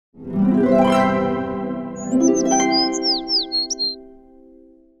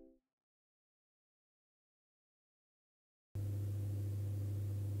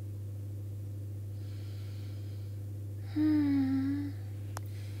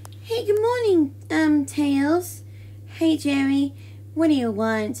Hey, good morning, Tails. Hey, Jerry. What do you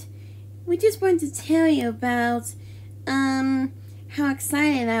want? We just wanted to tell you about, how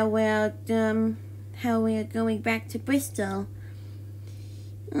excited I was, how we are going back to Bristol.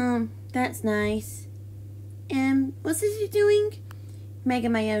 That's nice. What's this you're doing?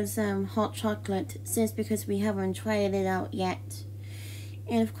 Making my own, hot chocolate, since because we haven't tried it out yet.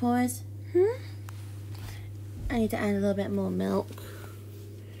 And of course, I need to add a little bit more milk,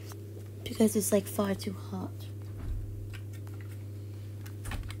 because it's like far too hot.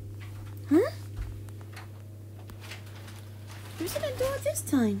 Who's at the door this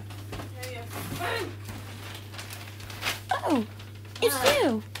time? Oh, it's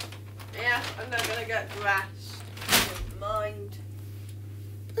you. Yeah, I'm not gonna get thrashed. Don't mind.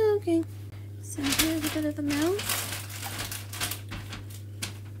 Okay, so here's a bit of the milk.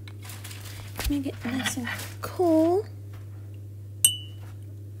 Make it nice and cool.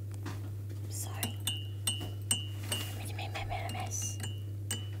 Sorry. I made a mess.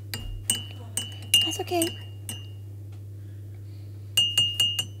 That's okay.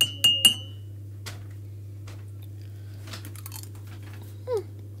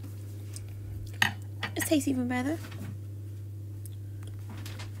 It tastes even better.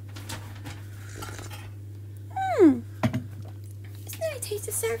 It tastes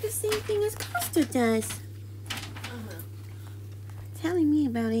exactly the same thing as custard does. Telling me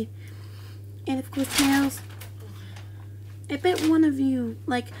about it. And of course, Tails, I bet one of you,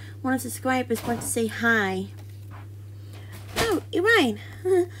 like one of the subscribers, wants to say hi. Oh, you're right.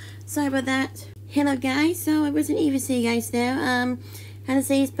 Sorry about that. Hello guys, so I wasn't even see you guys there. How to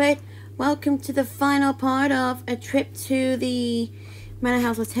say this, but welcome to the final part of a trip to the Manor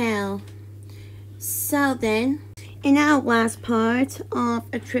House Hotel. So then, in our last part of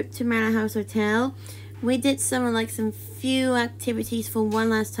a trip to Manor House Hotel, we did some few activities for one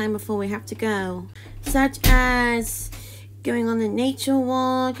last time before we have to go. Such as going on the nature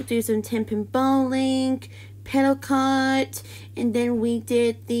walk, do some 10-pin bowling, pedal kart, and then we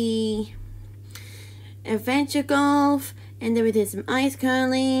did the adventure golf, and then we did some ice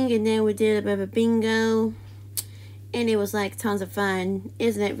curling, and then we did a bit of a bingo. And it was like tons of fun.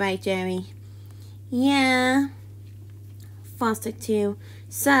 Isn't it right, Jerry? Yeah. Faster too.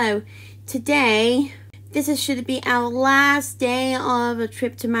 So today, should be our last day of a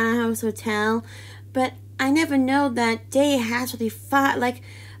trip to Manor House Hotel, but I never know that day has really fly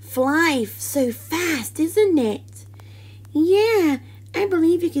so fast, isn't it? Yeah, I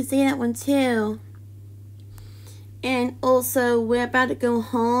believe you can say that one too. And also, we're about to go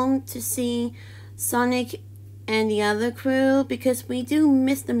home to see Sonic and the other crew because we do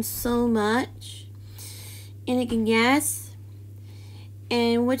miss them so much. And again, yes.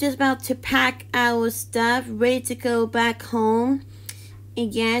 And we're just about to pack our stuff, ready to go back home.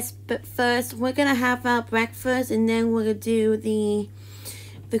 And yes, but first we're gonna have our breakfast, and then we're gonna do the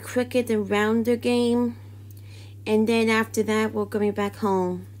cricket and rounder game. And then after that, we're going back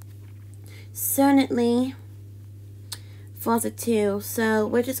home. Certainly, Father too. So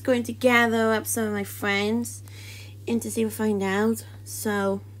we're just going to gather up some of my friends and to see what we find out.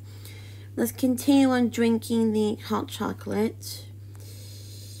 So let's continue on drinking the hot chocolate.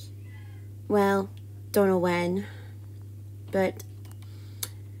 Well, don't know when, but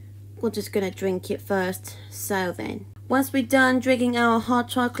we're just gonna drink it first. So then, once we're done drinking our hot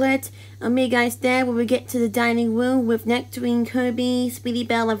chocolate, I'll meet you guys there when we get to the dining room with Nectarine, Kirby, Speedy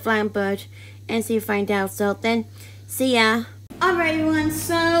Belle, and Flying Bird, and see if we find out. So then, see ya. Alright everyone,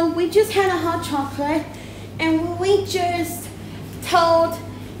 so we just had a hot chocolate, and we just told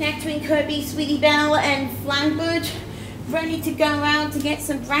Nectarine, Kirby, Sweetie Belle, and Flying Bird ready to go out to get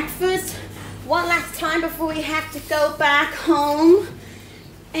some breakfast one last time before we have to go back home.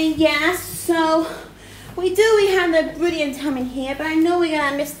 And yes, so we had a brilliant time in here, but I know we're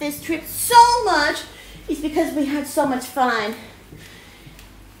gonna miss this trip so much. It's because we had so much fun.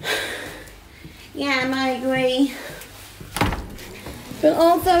 Yeah, I agree. But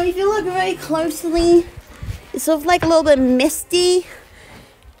also, if you look very closely, it's sort of like a little bit misty,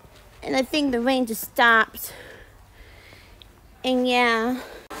 and I think the rain just stopped. And yeah,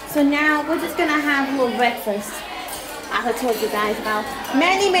 so now we're just gonna have a little breakfast, as I told you guys about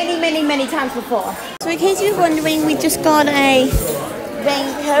many times before. So in case you're wondering, we just got a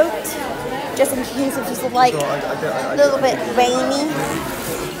raincoat, just in case it's just like a little bit rainy.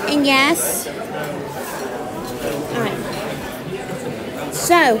 And yes, alright.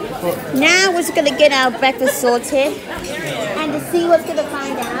 So now we're just gonna get our breakfast sorted and to see what's gonna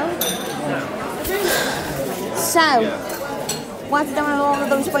find out. So once done with all of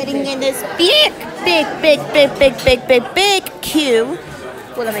those waiting in this big queue,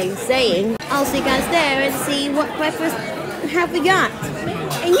 what am I saying? I'll see you guys there and see what breakfast have we got.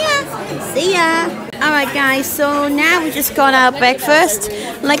 And yeah, see ya. Alright guys, so now we just got our breakfast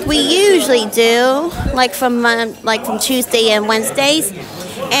like we usually do, like from Tuesday and Wednesdays.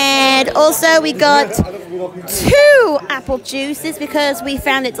 And also we got 2 apple juices because we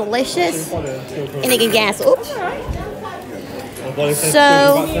found it delicious. And again, gas. Oops.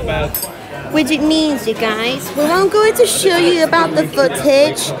 So, which it means, you guys, we won't going to show you about the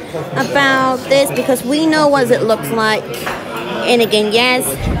footage about this because we know what it looks like. And again, yes.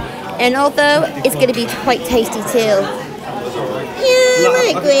 And although it's going to be quite tasty too. Yeah,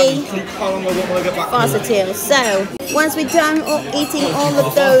 I agree. Faster too. So, once we're done eating all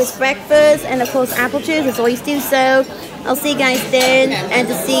of those breakfasts and of course apple juice, as always do so, I'll see you guys then and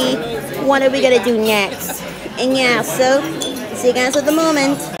to see what are we going to do next. And yeah, so, see you guys at the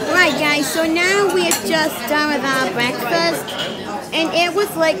moment. Right guys, so now we are just done with our breakfast. And it was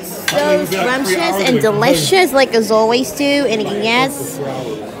like so scrumptious and delicious like as always do. And again, yes.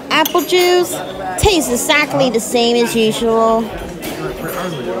 Apple juice tastes exactly the same as usual.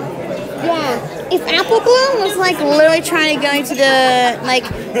 Yeah, if Apple Bloom was like literally trying to go to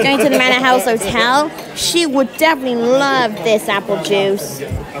the Manor House Hotel, she would definitely love this apple juice.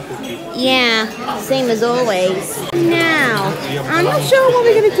 Yeah, same as always. Now, I'm not sure what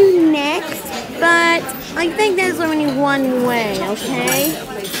we're gonna do next, but I think there's only one way, okay?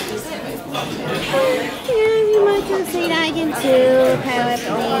 Yeah, you might just say that again too,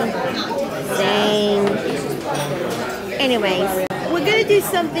 apparently. Same. Anyways, we're gonna do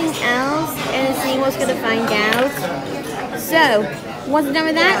something else and see what's gonna find out. So, once we're done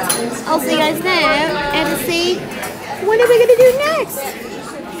with that, I'll see you guys there and to see what are we gonna do next.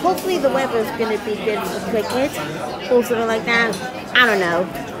 Hopefully the weather's gonna be good for cricket or something like that. I don't know.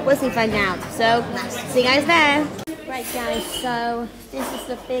 We'll see, find out. So, see you guys there. Right guys, so this is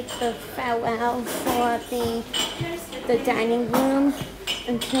the farewell for the dining room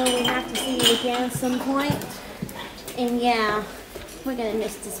until we have to see it again at some point. And yeah, we're gonna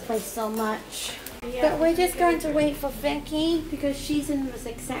miss this place so much. Yeah. But we're just going to wait for Vicky because she's in the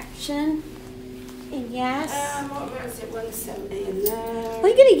reception. And yes. What was it? 170 in there. What are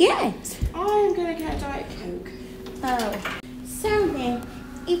you gonna get? I'm gonna get a Diet Coke. Oh. So then,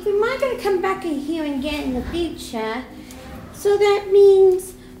 if we might gonna come back in here again in the future, so that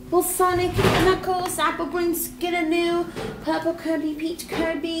means will Sonic, Knuckles, Apple Prince get a new Purple Kirby, Peach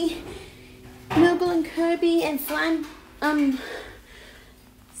Kirby, Moogle and Kirby, and Sam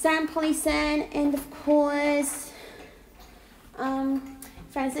Policen, and of course,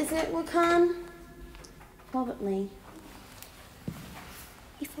 Francis will come? Probably.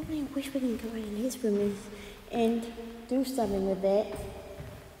 If only I wish we can go in his room and do something with it.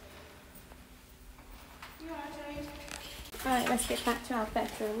 Alright, let's get back to our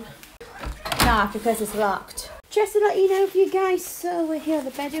bedroom. Dark because it's locked. Just to let you know for you guys, so we're here in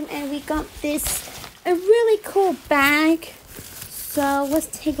the bedroom and we got a really cool bag. So let's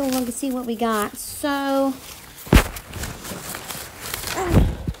take a look and see what we got. So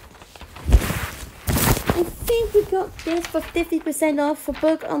I think we got this for 50% off for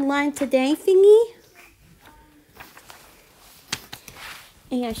book online today thingy.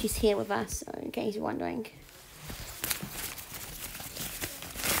 And yeah, she's here with us, so in case you're wondering.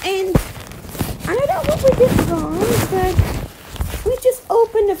 And I don't know what we did wrong, but we just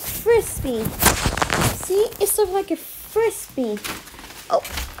opened a frisbee. See, it's sort of like a frisbee. Oh,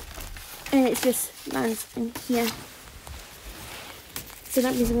 and it just lands in here. So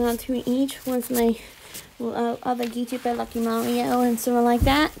that means around 2 each. One's my other YouTuber, Lucky Mario, and something like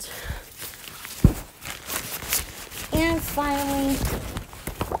that. And finally,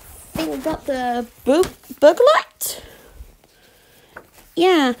 I think we got the booklet.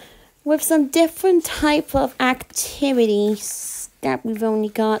 Yeah, with some different type of activities that we've only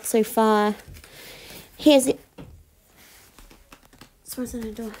got so far. Here's it. So what's on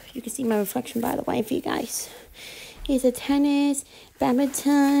the door? You can see my reflection, by the way, for you guys. Here's a tennis,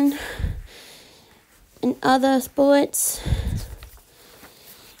 badminton, and other sports,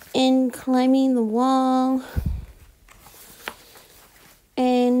 and climbing the wall.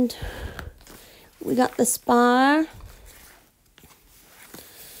 And we got the spa,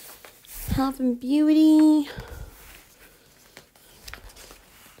 health and beauty,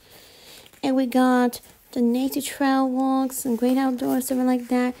 and we got the nature trail walks and great outdoors, something like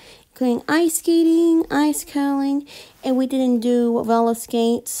that, including ice skating, ice curling, and we didn't do roller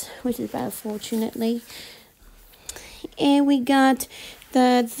skates, which is bad, fortunately. And we got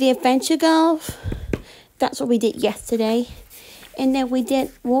the adventure golf. That's what we did yesterday. And then we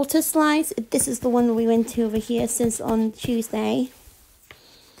did water slides. This is the one we went to over here since on Tuesday.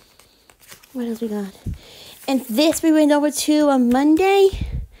 What else we got? And this we went over to on Monday.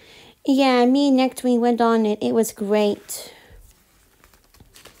 Yeah, me and next we went on it. It was great.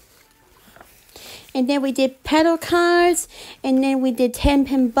 And then we did pedal cars. And then we did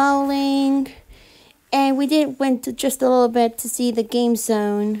 10-pin bowling. And we went to just a little bit to see the game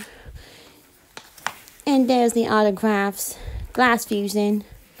zone. And there's the autographs. Glass fusion.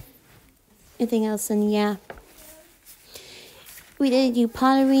 Anything else? And yeah. We didn't do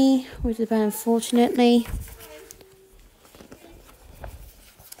pottery, which is bad, unfortunately.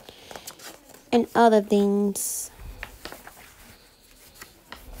 And other things.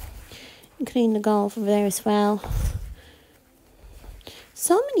 Including the golf over there as well.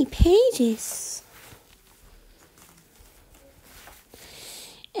 So many pages.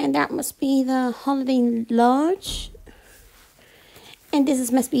 And that must be the Holiday Lodge. And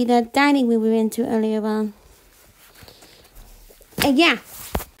must be the dining we were into earlier on. And yeah.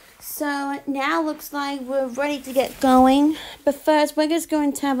 So now looks like we're ready to get going. But first we're just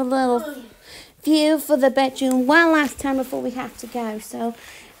going to have a little view for the bedroom one last time before we have to go. So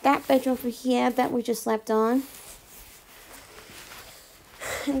that bedroom over here that we just slept on.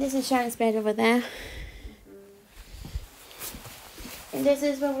 And this is Shannon's bed over there. And this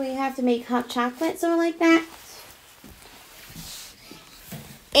is where we have to make hot chocolate, or like that.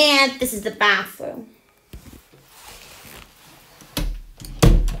 And this is the bathroom.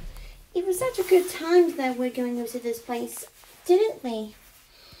 It was such a good time that we're going to visit this place, didn't we?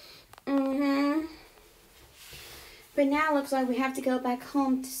 But now it looks like we have to go back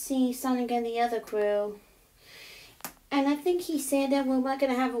home to see Sonic and the other crew. And I think he said that we're not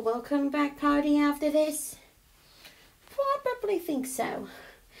going to have a welcome back party after this. Probably think so.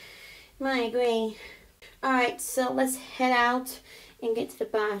 I agree. Alright, so let's head out and get to the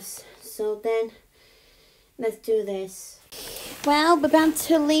bus. So then, let's do this. Well, we're about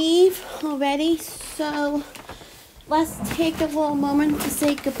to leave already, so let's take a little moment to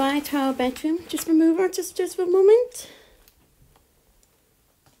say goodbye to our bedroom. Just remove her just for a moment.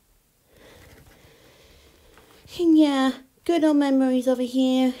 And yeah, good old memories over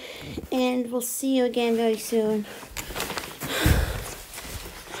here, and we'll see you again very soon.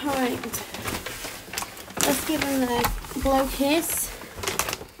 Alright, let's give him a blow kiss.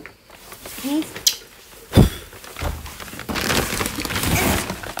 Okay.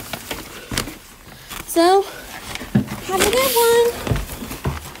 So, have a good one.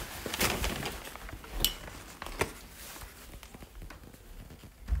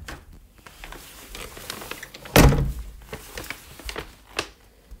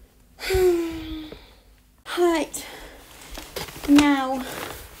 Alright, now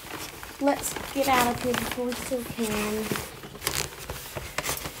let's get out of here before we still can.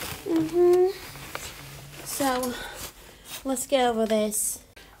 So, let's get over this.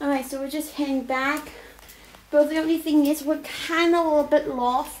 Alright, so we're just heading back. But the only thing is we're kind of a little bit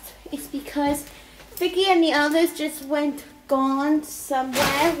lost. It's because Vicky and the others just went gone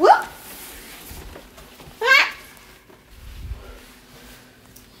somewhere. Whoop! Ah!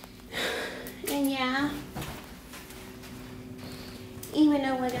 And yeah. Even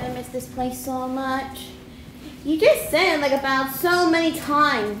though we're going to miss this place so much. You just said it like about so many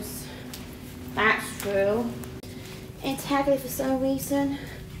times. That's true. And technically for some reason,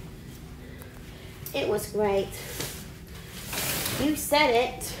 it was great. You said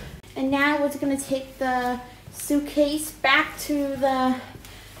it. And now we're going to take the suitcase back to the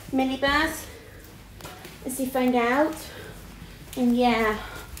minibus and see, find out. And yeah.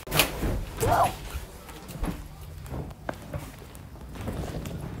 Whoa.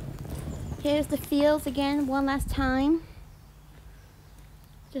 Here's the fields again, one last time.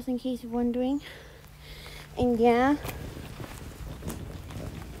 Just in case you're wondering. And yeah.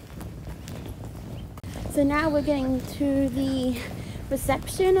 So now we're getting to the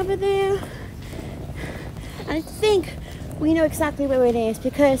reception over there. I think we know exactly where it is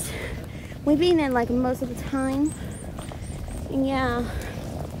because we've been there like most of the time. And yeah.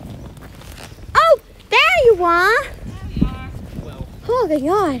 Oh, there you are! Oh my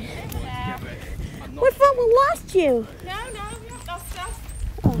God. What thought we lost you? No, we haven't lost us.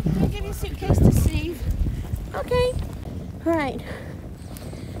 Oh. I'll give you a suitcase to see. Okay. Alright.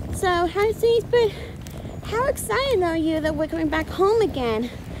 So, how excited are you that we're going back home again?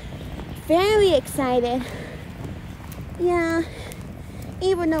 Very excited. Yeah.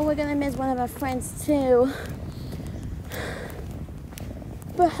 Even though we're going to miss one of our friends too.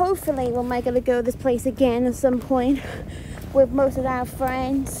 But hopefully we're going to go to this place again at some point with most of our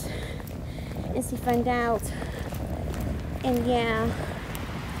friends. And see, find out. And yeah.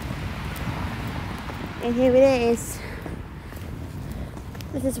 And here it is.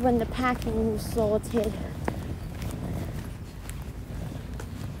 This is when the packing was sorted.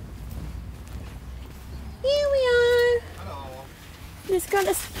 Here we are. Hello. Just got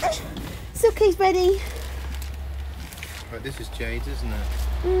a suitcase ready. Right, this is Jade's, isn't it?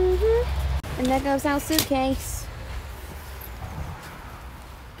 Mm-hmm. And there goes our suitcase.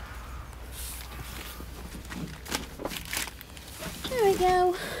 There we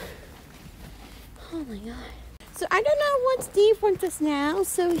go. Oh my god. So I don't know what Steve wants us now.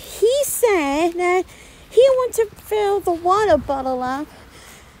 So he said that he wants to fill the water bottle up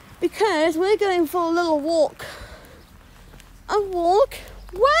because we're going for a little walk. A walk?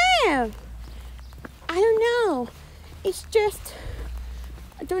 Where? I don't know. It's just,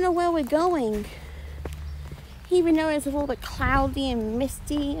 I don't know where we're going. Even though it's a little bit cloudy and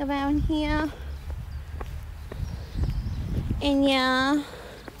misty around here. And yeah.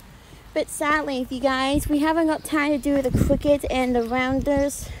 But sadly, you guys, we haven't got time to do the cricket and the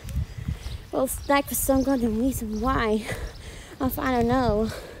rounders. Well, it's like for some goddamn reason why. I don't know.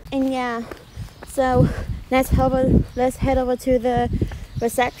 And yeah, so let's head over to the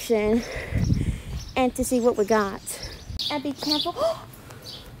reception and to see what we got. And be careful. Oh,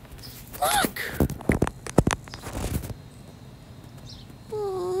 look!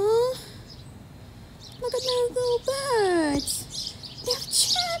 Aww. Look at those little birds. They're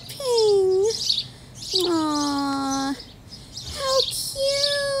chirping. Aww. How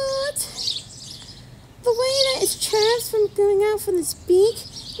cute. The way that it chirps from going out from its beak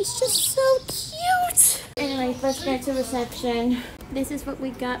is just so cute. Anyway, let's go to reception. This is what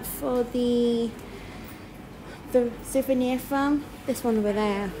we got for the souvenir from. This one over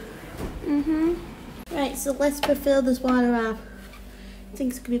there. Right, so let's fill this water up. I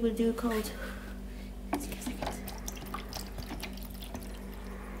think it's gonna be able to do cold. Let's take a second.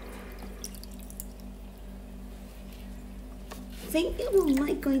 I think it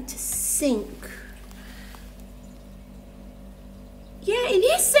might going to sink. Yeah, it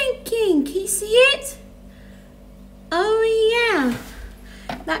is sinking. Can you see it? Oh yeah,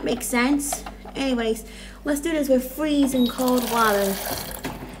 that makes sense. Anyways, let's do this with freezing cold water.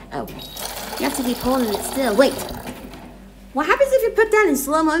 Oh, you have to keep holding it still. Wait, what happens if you put that in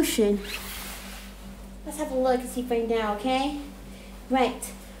slow motion? Let's have a look and see right now, okay?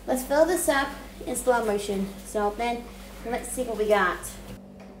 Right, let's fill this up in slow motion. So then, let's see what we got.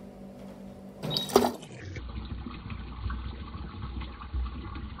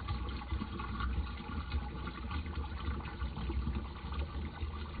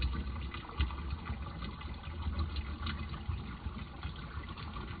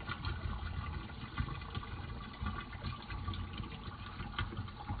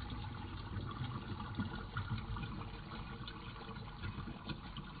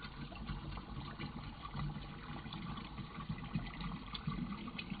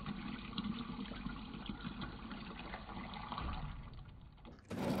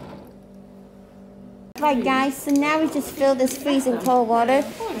 Right guys, so now we just fill this freezing cold water.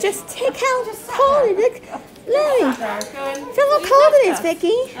 Just take how cold it is. Lily, feel how cold it is,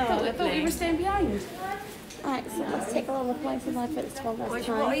 Vicky. Oh, I thought we were staying behind. Alright, so let's take a little look. Why did I put this one last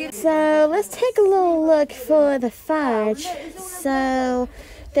time? So let's take a little look for the fudge. So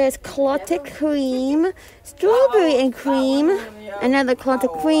there's clotted cream, strawberry and cream, another clotted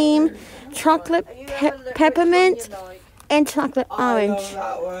cream, chocolate peppermint, and chocolate orange.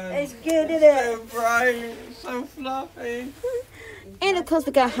 It's good, isn't it? So bright, so fluffy. And of course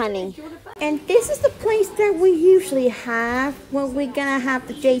we got honey. And this is the place that we usually have when we're gonna have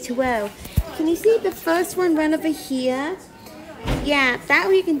the J2O. Can you see the first one right over here? Yeah, that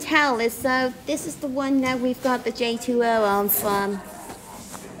we can tell is so this is the one that we've got the J2O on from.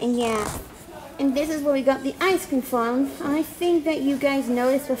 And yeah. And this is where we got the ice cream from. I think that you guys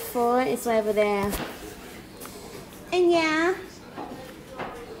noticed before, it's over there. And yeah,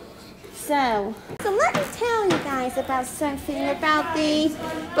 so let me tell you guys about something about the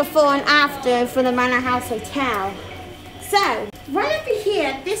before and after for the Manor House Hotel. So, right over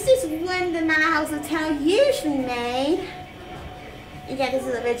here, this is when the Manor House Hotel usually made. And yeah, this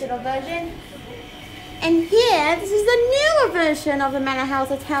is the original version. And here, this is the newer version of the Manor House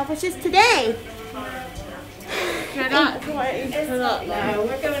Hotel, which is today. That's what it is for that now.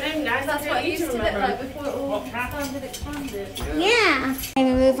 We're going in now. That's what it used to look like before it all expanded. Yeah. Let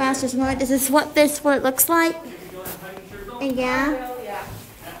me move fast just more. This is what it looks like. And yeah.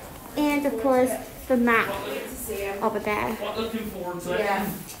 And of course the map over there. Yeah.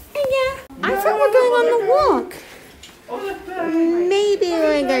 And yeah. I thought we're going on the walk. Maybe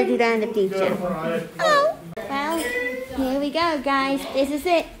we're going to do that in the future. Oh. Well, here we go, guys. This is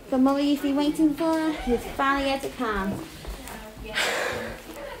it. The moment you've been waiting for is finally yet to come.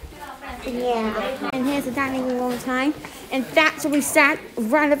 Yeah, and here's the dining room one time. And that's where we sat,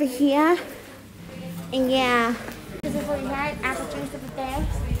 right over here. And yeah, this is what we had, apple juice over there.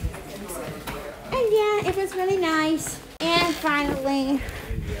 And yeah, it was really nice. And finally,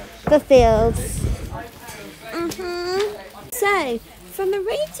 the fields. So, from a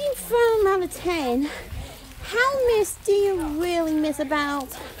rating from out of 10, how do you really miss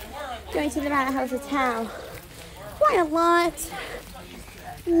about going to the Manor House Hotel? Quite a lot.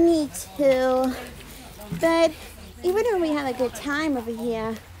 Me too. But even though we had a good time over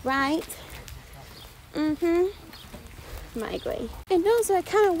here, right? I agree. And also, I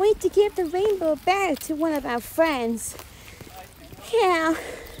can't wait to give the rainbow back to one of our friends. Yeah,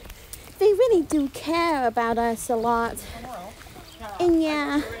 they really do care about us a lot. And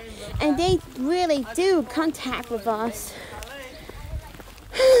yeah, and they really do contact with us.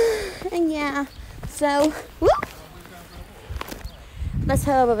 And yeah, so, whoop. Let's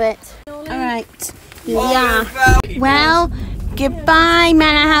hope of it. Alright. Yeah. Well, goodbye,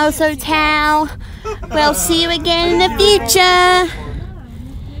 Manor House Hotel. We'll see you again in the future.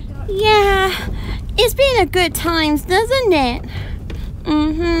 Yeah. It's been a good time, doesn't it?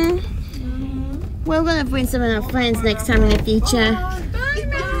 We're gonna bring some of our friends next time in the future.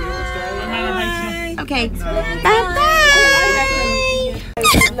 Okay. Bye-bye.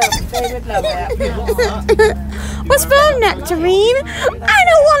 What's wrong, Nectarine? I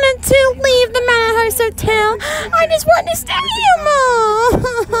don't want to leave the Manor House Hotel. I just want to stay here more.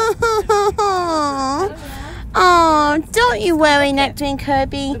 Oh, don't you worry, Nectarine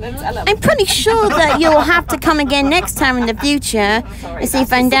Kirby. I'm pretty sure that you'll have to come again next time in the future and see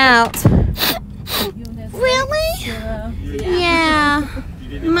find out. Really? Yeah,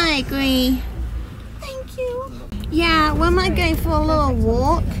 I agree. Thank you. Yeah, we might go for a little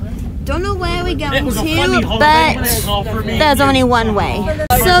walk. Don't know where we're going to, but there's only one way.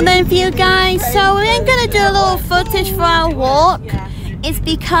 So then for you guys, so we ain't gonna do a little footage for our walk. It's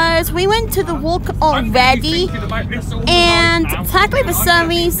because we went to the walk already, and technically for some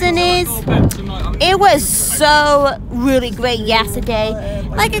reason it was so really great yesterday.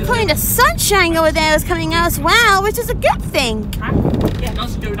 Like according to sunshine over there was coming out as well, which is a good thing.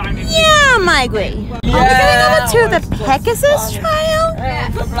 Yeah, I agree. Are we going over to the Pegasus Trail?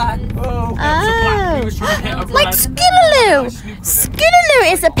 Oh, like Skidaloo. Skidaloo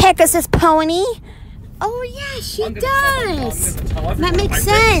is a Pegasus pony. Oh yeah, she does. That makes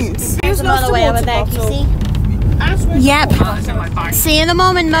sense. There's a motorway over there, can you see? Yep. See you in a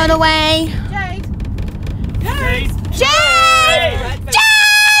moment, motorway. Jade! Jade!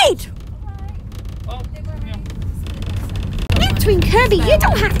 Jade! Nectarine Kirby, you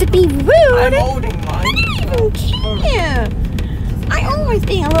don't have to be rude. I don't even care. I always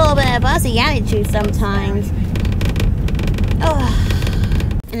think a little bit of bossy attitude sometimes. Oh.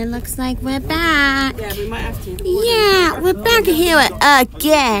 And it looks like we're back. Yeah, we might have to. Yeah, we're back here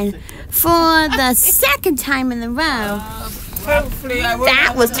again for the second time in a row.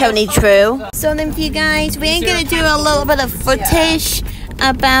 That was totally true. So then for you guys, we ain't gonna do a little bit of footage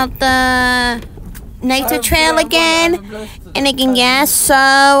about the nature trail again. And again, yeah, so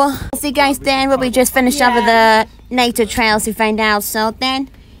I'll see you guys then when we just finished up with the nature trails to find out. So then,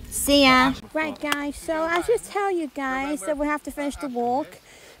 see ya. Right guys, so I just tell you guys that we have to finish the walk.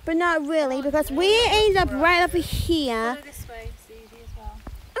 But not really, because we ended up right over here.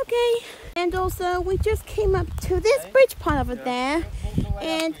 Okay. And also, we just came up to this bridge part over there.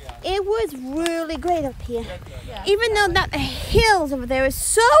 And it was really great up here. Even though that the hills over there is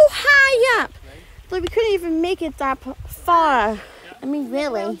so high up. Like we couldn't even make it that far. I mean,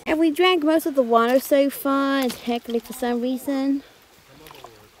 really. And we drank most of the water so far. And technically, for some reason,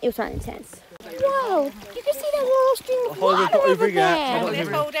 it was quite intense. Whoa! You can see that little stream of water over there. Will it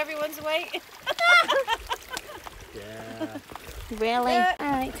hold everyone's weight? Yeah. Really?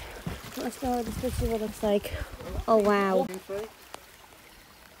 Alright. Let's go with this picture what it looks like. Oh wow.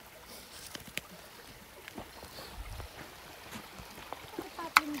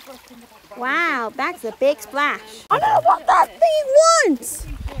 Wow, that's a big splash. I don't know what that thing wants!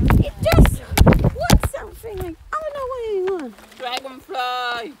 It just wants something like, I don't know what it wants.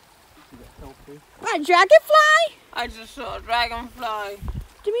 Dragonfly. What, a dragonfly? I just saw a dragonfly.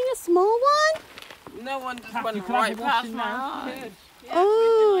 Do you mean a small one? No one just went right past my eyes.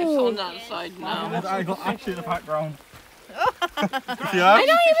 Oh. It's on that side now. I got Ash in the background. I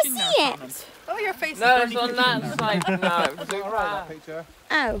don't even see it. Oh, your face is on that side now. Picture.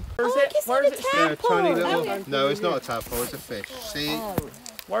 Oh. Where is I it? can see Where the is it? tadpole. Tiny little. No, it's not a tadpole. It's a fish. See,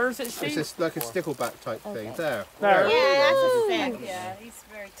 Where is it, it's Steve? just like a stickleback type thing. There. There. Yeah, that's a Yeah. fish. Yeah, he's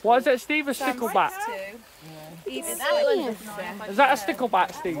very tall. What is it, Steve? A stickleback? Even Yeah. Is that a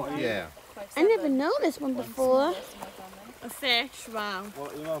stickleback, Steve? Yeah. I never know this one before. A fish, wow.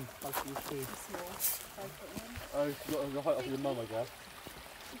 What, your mum? Oh, you got the height off your mum, I guess.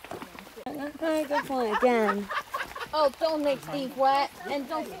 Very good one again. Oh, don't make Steve wet and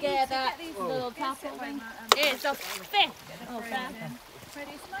don't scare that little tassel thing. It's a fish. Oh,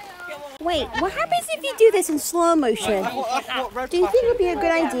 Wait, what happens if you do this in slow motion? Do you think it would be a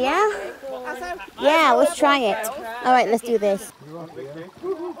good idea? Yeah, let's try it. All right, let's do this.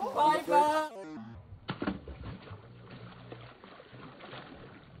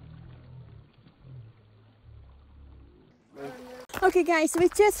 Okay guys, so we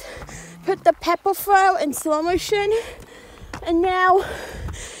just put the pepper throw in slow motion, and now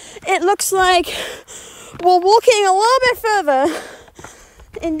it looks like we're walking a little bit further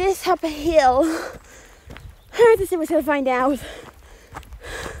in this upper hill. Let's see what's gonna find out.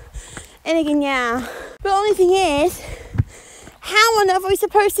 And again, yeah. But the only thing is, how on earth are we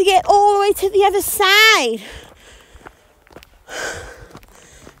supposed to get all the way to the other side?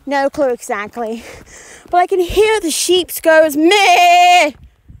 No clue exactly. But I can hear the sheep goes meh,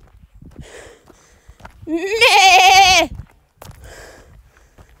 meh.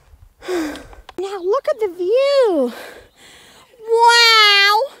 Now look at the view.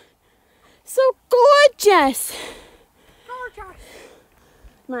 Wow, so gorgeous. Gorgeous.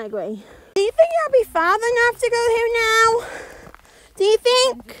 I agree. Do you think I'll be far enough to go here now? Do you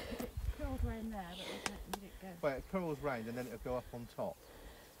think? Well, it curls round and then it'll go up on top.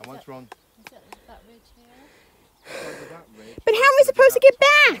 And once we're on... But how are we supposed to get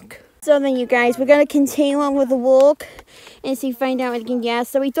back? So then you guys, we're going to continue on with the walk and see, find out again. Yeah,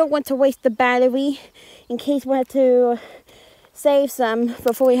 so we don't want to waste the battery in case we have to save some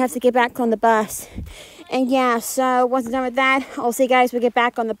before we have to get back on the bus. And yeah, so once we're done with that, I'll see you guys, we'll get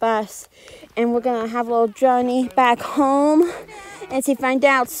back on the bus. And we're going to have a little journey back home and see, find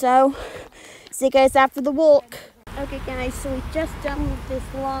out. So see you guys after the walk. Okay guys, so we just done with this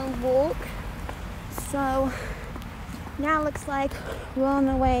long walk. So now it looks like we're on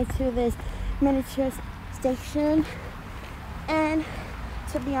the way to this miniature station. And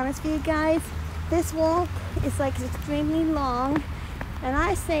to be honest with you guys, this walk is like extremely long. And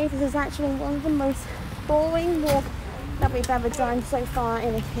I say this is actually one of the most boring walks that we've ever done so far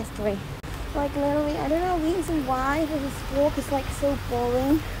in its history. Like literally, I don't know the reason why this walk is like so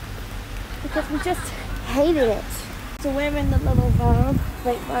boring. Because we just hated it. So we're in the little road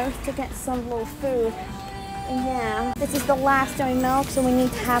to get some little food. And yeah, this is the last dairy milk, so we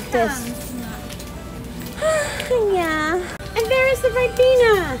need to have this. Yeah. And there is the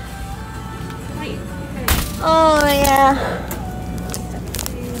Ribena. Oh yeah.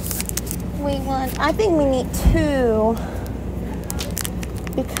 I think we need 2.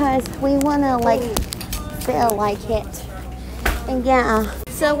 Because we wanna like feel like it. And yeah.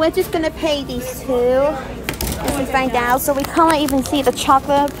 So we're just gonna pay these 2 as we find out. So we can't even see the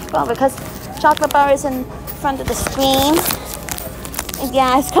chocolate bar because chocolate bar is in front of the screen. And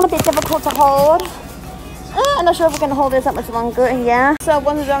yeah, it's gonna be difficult to hold. I'm not sure if we're gonna hold this that much longer. And yeah, so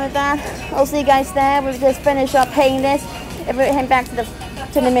once we're done with that, I'll see you guys there. We'll just finish up paying this and we'll head back to the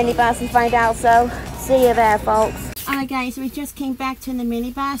minibus and find out. So see you there, folks. Alright guys, we just came back to the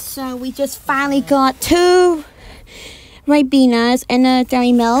minibus. So we just finally got 2 Ribenas and a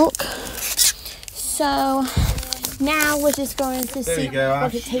dairy milk. So now we're just going to see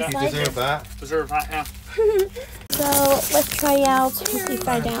what it tastes like. Deserve that. Deserve that, yeah. So let's try out and see,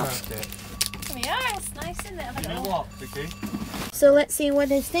 find out. Yeah, it's nice, isn't it? You know what, Vicky? So let's see what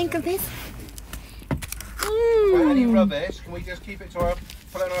they think of this. Well, any rubbish, can we just keep it to our,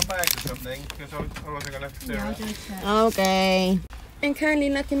 put it in our bag or something? Because otherwise we're going to have to do it. Okay. And kindly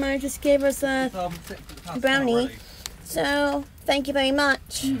Lucky Mo just gave us a brownie. So thank you very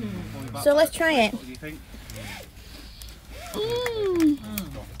much. So let's try it. What do you think?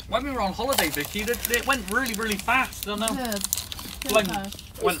 When we were on holiday, Vicky, it went really, really fast. I don't know.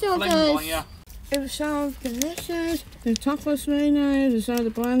 Went still flame does. by, yeah. It sounds delicious. The chocolate's very nice. The sour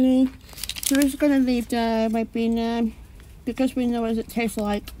brownie. So we're just gonna leave the Ribena because we know what it tastes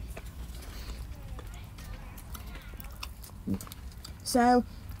like. So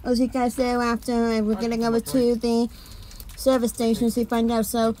I'll see you guys there after we're getting over to the service station to find out.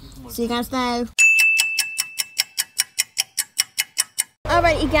 So see you guys there.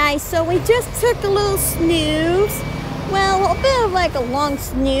 Alright you guys, so we just took a little snooze. Well, a bit of like a long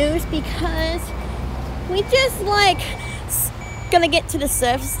snooze because we just like gonna get to the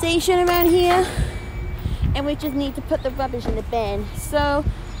service station around here and we just need to put the rubbish in the bin. So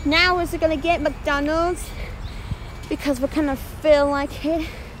now we're gonna get McDonald's because we kind of feel like it.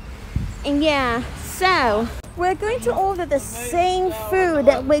 And yeah, so we're going to order the same food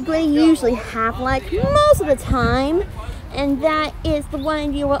that we're going to usually have, like most of the time, and that is the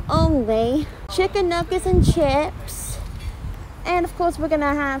 $1 only chicken nuggets and chips, and of course we're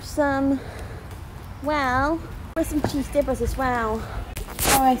gonna have some, well, with some cheese dippers as well.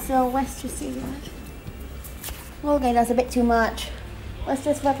 All right, so let's just see that. Okay, that's a bit too much. Let's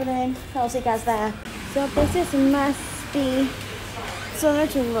just rub it in. I'll see you guys there. So this must be so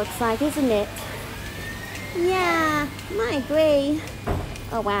what it looks like, isn't it? Yeah, I agree.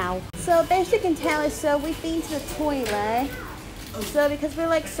 Oh wow. So best you can tell is, so we've been to the toilet. So because we're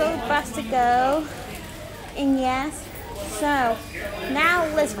like so fast to go. And yes. So now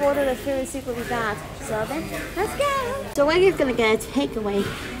let's order the food and see what we got. So then let's go. So we're just gonna get a takeaway.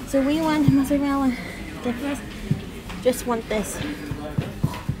 So we want mozzarella. Just want this.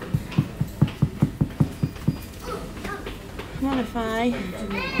 Modify.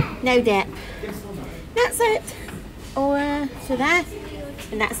 No dip. That's it. Or so that,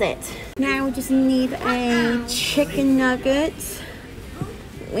 and that's it. Now we just need a chicken nugget.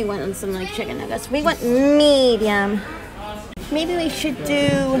 We want some like chicken nuggets. We want medium. Maybe we should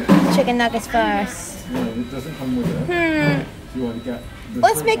do chicken nuggets first. No, it doesn't come with it. You want to get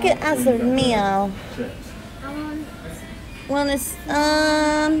Let's make it as a meal. Well, it's,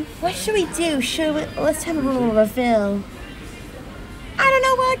 what should we do? Let's have a little reveal. I don't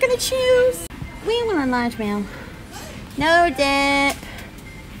know what I'm gonna choose. We want a large meal. No dip.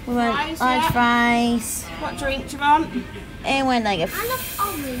 We want large fries. What drink do you want? And we want like a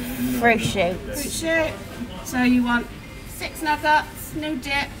fruit shoot. Fruit shoot. So you want 6 nuggets, no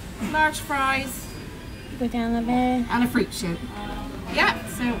dip, large fries, Go down a bit. and a fruit shoot. Yeah,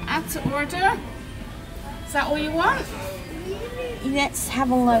 so add to order. Is that all you want? Let's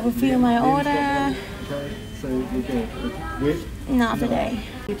have a look. Review my order. So we go with Not today.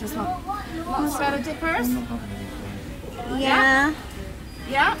 You just want mozzarella dippers? Yeah.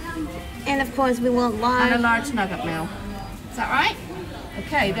 Yeah. And of course we want And a large. large nugget meal. Is that right?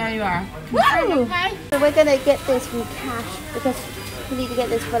 Okay, there you are. Woo! Okay. So we're gonna get this from cash because we need to get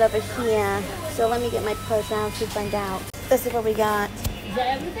this put over here. So let me get my purse out to find out. This is what we got. Is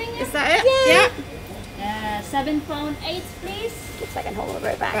that everything? Is that it? Yeah. 7 pound 8, please. Looks like I can hold it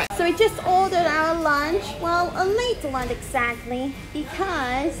right back. So we just ordered our lunch. Well, a late lunch exactly,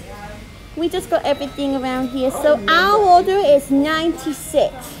 because we just got everything around here. So our order is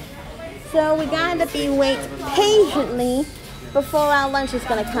 96. So we gotta wait patiently before our lunch is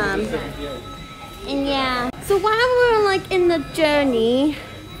gonna come. And yeah. So while we were like in the journey,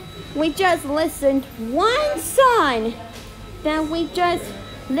 we just listened one song that we just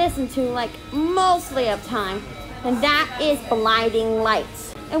listen to like mostly of time, and that is Blinding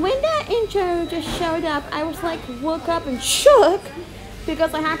Lights. And when that intro just showed up, I was like woke up and shook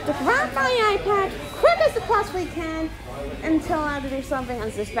because I have to grab my iPad quick as I possibly can until I have to do something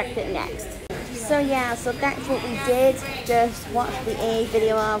unsuspected next. So yeah, so that's what we did. Just watched the A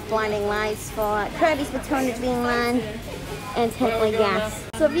video of Blinding Lights for Kirby's Return to Dreamland and technically yes.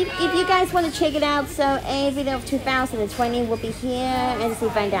 So if you guys want to check it out, so a video of 2020 will be here and see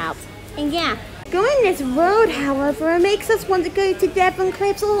find out. And yeah, going this road, however, makes us want to go to Devon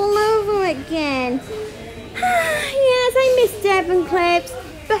Cliffs all over again. Yes, I miss Devon Cliffs,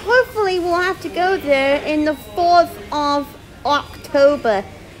 but hopefully we'll have to go there in the 4th of October.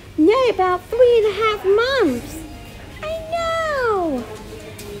 No, about 3.5 months. I know.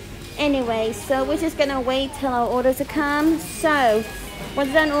 Anyway, so we're just gonna wait till our orders to come. So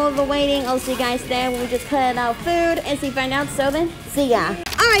once done all the waiting, I'll see you guys there when we just cut our food and see find out. So then, see ya.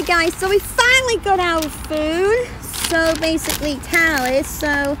 Alright guys, so we finally got our food. So basically tally.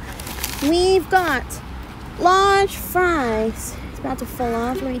 So we've got large fries. It's about to fall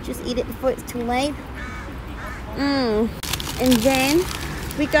off. Let me just eat it before it's too late. And then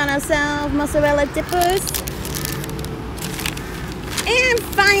we got ourselves mozzarella dippers. And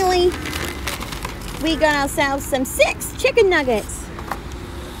finally, we got ourselves some 6 chicken nuggets.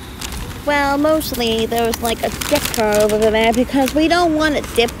 Well, mostly there was like a dipper over there because we don't want a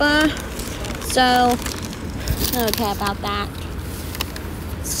dipper. So, I don't care about that.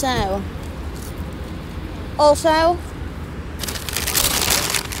 So, also, I'm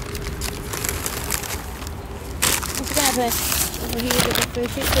just gonna put over here with the food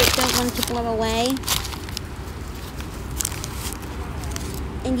shoot so I don't want it to blow away.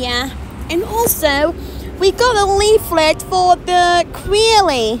 And yeah, and also we got a leaflet for the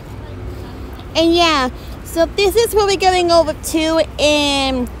Creely. And yeah, so this is where we're going over to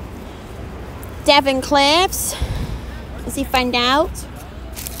in Devon Cliffs. Let's see, find out.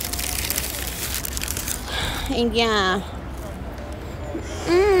 And yeah.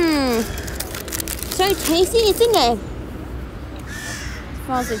 So so tasty, isn't it? It's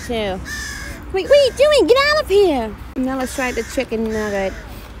frosted too. Wait, what are you doing? Get out of here! Now let's try the chicken nugget.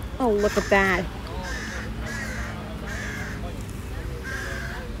 Oh, look at that.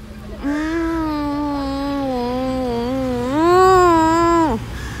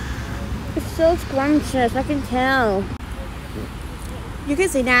 It's so scrumptious, I can tell. You can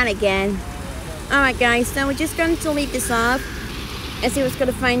see that again. Alright guys, so we're just going to leave this off and see what's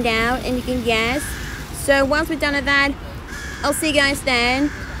going to find out, and you can guess. So once we're done with that, I'll see you guys then,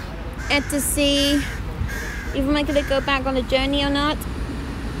 and to see if I'm going to go back on the journey or not.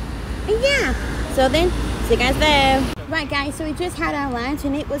 And yeah, so then, see you guys there. Right guys, so we just had our lunch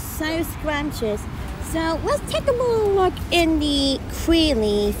and it was so scrumptious. So let's take a little look in the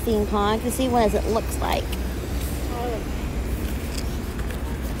Creely theme park to see what it looks like.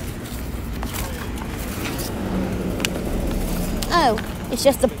 Oh, it's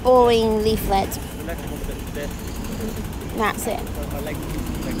just a boring leaflet. That's it.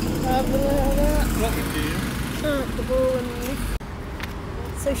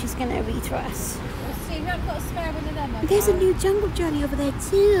 So she's gonna read to us. There's a new jungle journey over there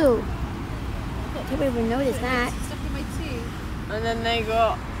too. Nobody would notice that. And then they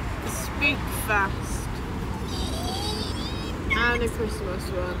got Speak Fast and a Christmas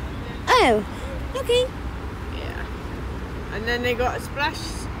one. Oh, okay. Yeah. And then they got a splash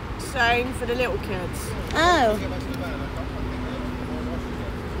zone for the little kids. Oh,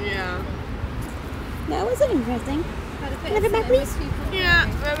 Yeah. that was interesting. Can I have it back, please? Yeah,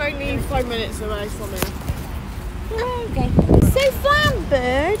 they're only 5 minutes away from me. Okay. So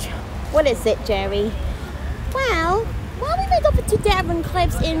Flambird, what is it, Jerry? Well, while we went over to Devon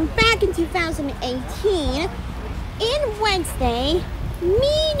Cliffs back in 2018, in Wednesday,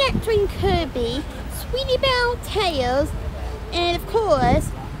 me, Nectarine Kirby, Sweetie Belle Tails, and of course,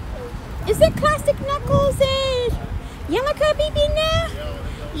 is it Classic Knuckles and Yellow Kirby been there?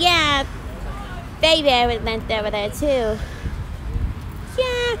 Yeah, they went over there too.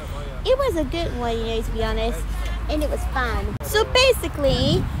 Yeah, it was a good one, you know, to be honest, and it was fun. So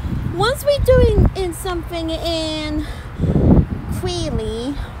basically, once we're doing something in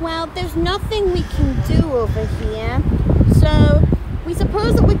Creely, well, there's nothing we can do over here. So we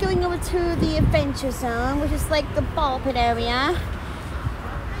suppose that we're going over to the Adventure Zone, which is like the ball pit area.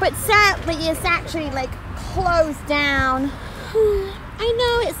 But sadly, it's actually like closed down. I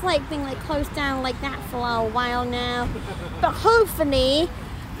know it's like been like closed down like that for a while now, but hopefully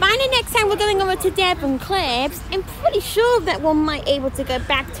by the next time we're going over to Devon Cliffs, I'm pretty sure that we might be able to go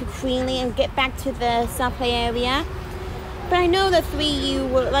back to Creely and get back to the subway area. But I know the three you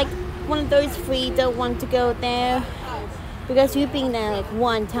were like one of those three don't want to go there because you've been there like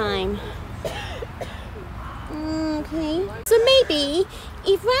one time. Okay, so maybe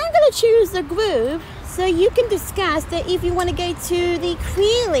if I'm gonna choose a group, so you can discuss that if you want to go to the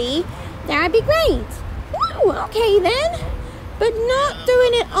Creely, that'd be great. Ooh, okay then. But not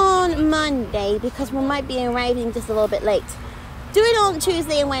doing it on Monday because we might be arriving just a little bit late. Do it on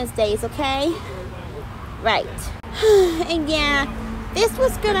Tuesday and Wednesdays, okay? Right. And yeah, this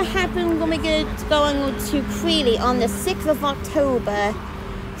was gonna happen when we get going to Creely on the 6th of October.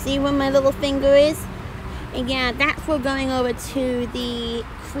 See where my little finger is? And yeah, that's we're going over to the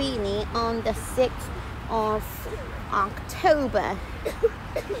Creely on the 6th of October.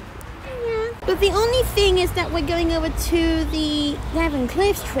 Yeah. But the only thing is that we're going over to the Devon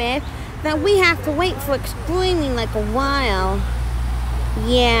Cliffs trip that we have to wait for extremely like a while.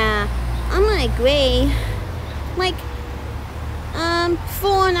 Yeah, I'm gonna agree. Like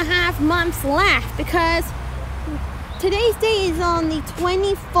 4.5 months left because today's date is on the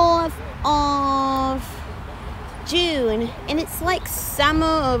 24th of June and it's like summer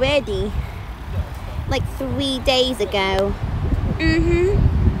already. Like 3 days ago.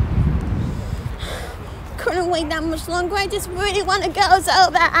 Couldn't wait that much longer. I just really want to go so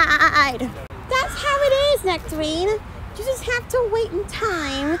bad. That's how it is, Nectarine. You just have to wait in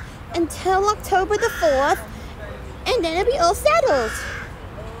time until October the 4th and then it'll be all settled.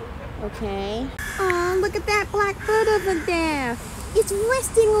 Okay. Oh, look at that black bird over there. It's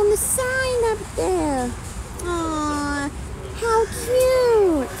resting on the sign up there. Aw, how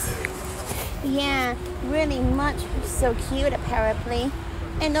cute. Yeah, really much so cute apparently.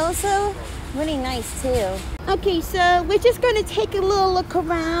 And also really nice too. Okay, so we're just going to take a little look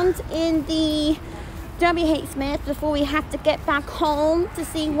around in the W.H. Smith before we have to get back home to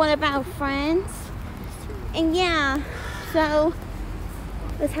see one of our friends. And yeah, so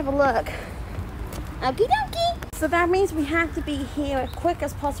let's have a look. Okie dokie. So that means we have to be here as quick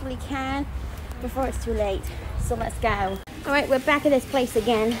as possibly can before it's too late. So let's go. All right, we're back at this place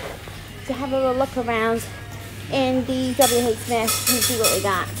again. to have a little look around in the WH Smith and see what we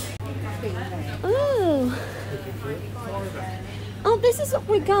got. Ooh. Oh, this is what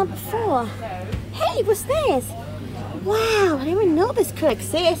we got before. Hey, what's this? Wow, I didn't even know this could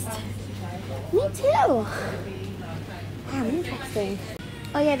exist. Me too. Wow, interesting.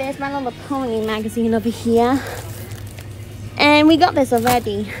 Oh yeah, there's My Little Pony magazine over here. And we got this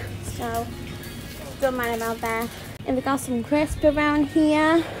already, so don't mind about that. And we got some crisp around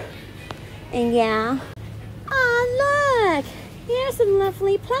here. And yeah. Oh look! Here's some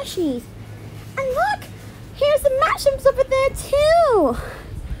lovely plushies. And look! Here's the mushrooms over there too!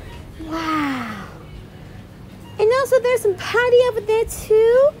 Wow! And also there's some party over there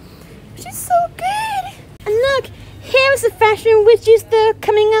too, which is so good! And look! Here's the fashion which is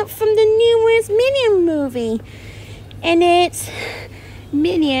coming up from the newest Minion movie. And it's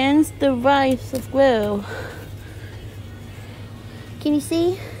Minions, The Rise of Gru. Can you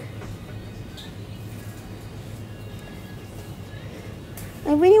see?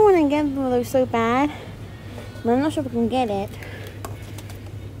 I really want to get them so bad, but I'm not sure if I can get it.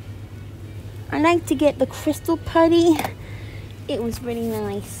 I like to get the Crystal Putty. It was really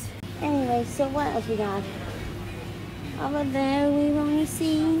nice. Anyway, so what else we got? Over there we've only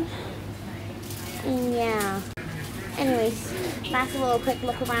seen. And yeah. Anyways, that's a little quick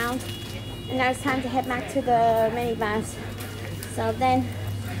look around. And now it's time to head back to the minibus. So then,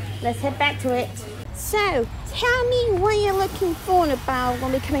 let's head back to it. So, tell me what you're looking forward about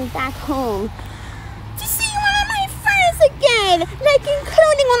when we're coming back home. To see one of my friends again! Like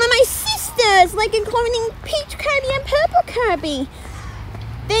including one of my sisters! Like including Peach Kirby and Purple Kirby!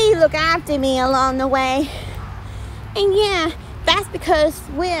 They look after me along the way. And yeah, that's because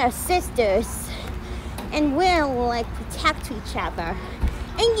we're sisters. And we'll like protect each other.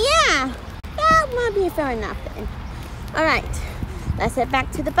 And yeah, that might be fair enough then. Alright, let's head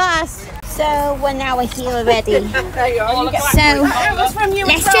back to the bus. So now we're here already. So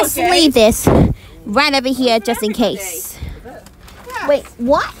let's just leave this right over here just in case. Wait,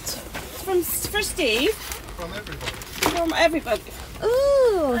 what? For Steve. From everybody. From everybody.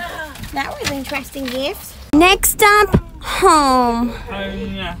 Ooh, that was an interesting gift. Next up, home.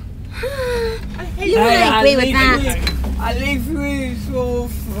 Yeah. You would agree with that. I live we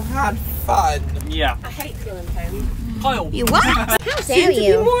sort of had fun. Yeah. I hate going home. Kyle. You what? How dare Seem to be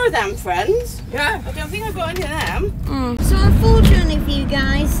you? more of them friends. Yeah. I don't think I've got any of them. So unfortunately for you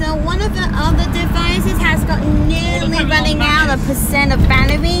guys, so one of the other devices has got nearly running out of percent of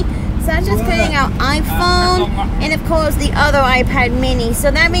battery. So I'm just putting our iPhone and of course the other iPad mini.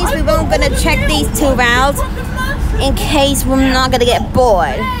 So that means we won't gonna check these two out in case we're not gonna get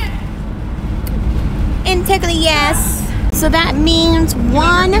bored. And technically yes. So that means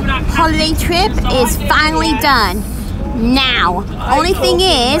one holiday trip is finally done. Now, only thing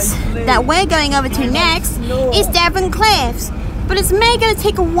is that we're going over to next is Devon Cliffs. But it's may gonna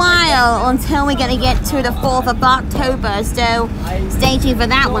take a while until we're gonna get to the 4th of October. So stay tuned for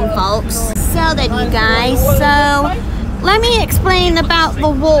that one, folks. So then you guys, so let me explain about the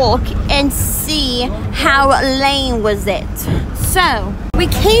walk and see how lame was it. So we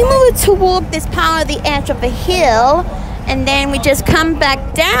came over to walk this part of the edge of the hill, and then we just come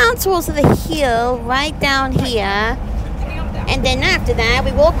back down towards the hill, right down here. And then after that,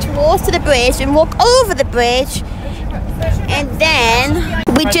 we walk towards to the bridge and walk over the bridge. And then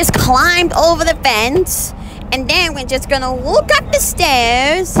we just climbed over the fence. And then we're just gonna walk up the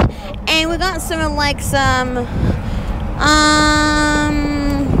stairs. And we got some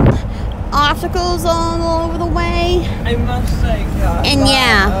obstacles all over the way. I must say, And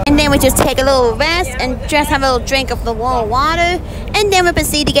yeah, and then we just take a little rest and just have a little drink of the warm water, and then we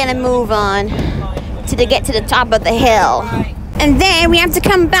proceed to get a move on to get to the top of the hill. And then we have to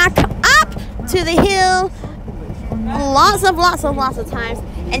come back up to the hill lots of times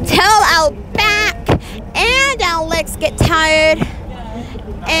until our back and our legs get tired.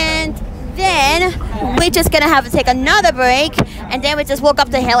 And then we're just gonna have to take another break, and then we just walk up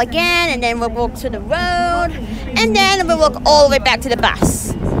the hill again, and then we'll walk to the road, and then we'll walk all the way back to the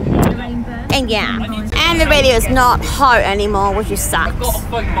bus. And yeah, and the radio is not hot anymore, which is sucks.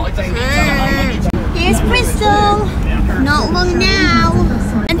 Here's Bristol, not long now.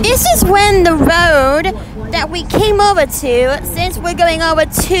 And this is when the road that we came over to, since we're going over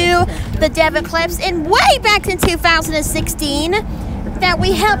to the Devon Cliffs, and way back in 2016, that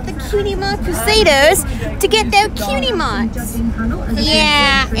we helped the Cutie Mark Crusaders to get their cutie marks.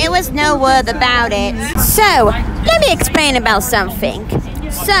 Yeah, it was no word about it. So, let me explain about something.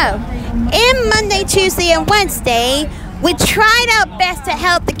 So, in Monday, Tuesday, and Wednesday, we tried our best to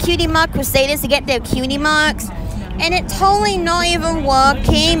help the Cutie Mark Crusaders to get their cutie marks. and it's totally not even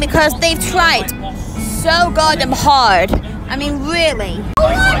working because they've tried so goddamn hard. I mean, really. Oh,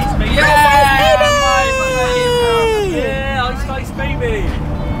 look! Yeah, Ice Ice Baby!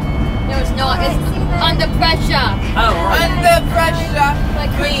 No, it's not. It's under pressure. Oh, right. Under pressure.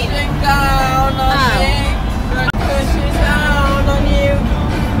 Like green. Pushing down on me. Pushing down on you.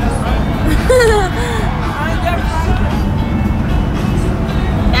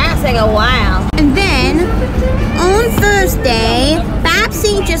 That's like a while. And then, on Thursday,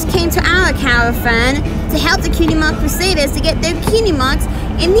 Babsy just came to our caravan to help the Cutie Mark Crusaders to get their Cutie Marks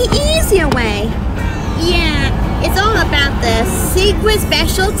in the easier way. Yeah, it's all about the secret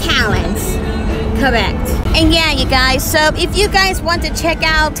special talents. Correct. And yeah, you guys, so if you guys want to check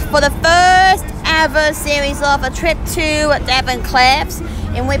out for the first ever series of a trip to Devon Cliffs,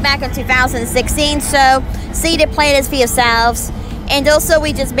 and we're back in 2016, so see the playlist for yourselves. And also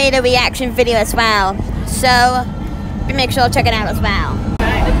we just made a reaction video as well, so make sure to check it out as well.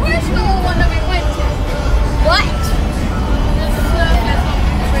 The first little one that we went to. What?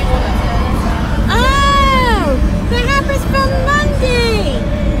 Oh, that happens from Monday.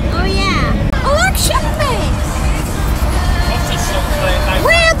 Oh yeah. Oh look, shopping. What's this song playing now?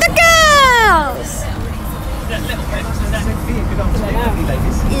 Where are the girls?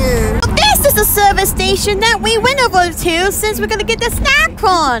 Yeah. This is the service station that we went over to since we're gonna get the snack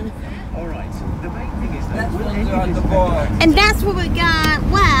on. And that's what we got.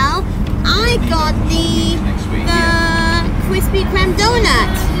 Well, I got the crispy creme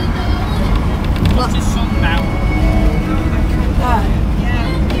donut. What's this song now?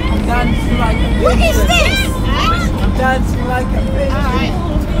 I'm dancing like a pig. What is this? I'm dancing like a pig.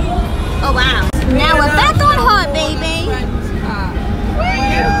 Oh wow. Now we're back on hot, baby.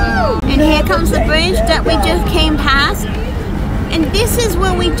 And here comes the bridge that we just came past. And this is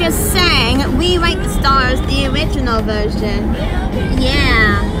where we just sang We Write the Stars, the original version.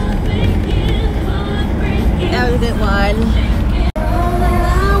 Yeah. That was a good one. All that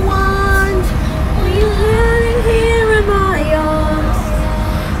I want, you held here in my arms.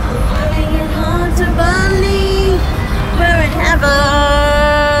 I'm finding it hard to believe we're in heaven.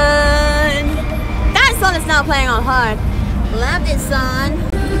 That song is now playing on hard. Love this song.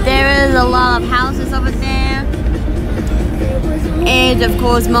 There is a lot of houses over there. And of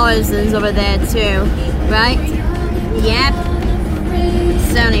course Morrison's over there too, right? Yep.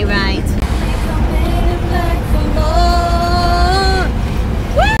 Certainly right.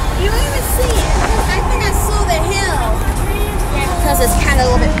 You don't even see it. I think I saw the hill. Yeah, because it's kind of a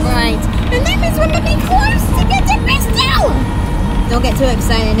little bit bright. And that means we're getting close to get the best down. Don't get too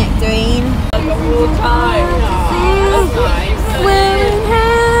excited, Nectarine. Like a full time. That's nice. We're in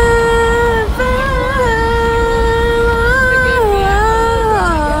heaven.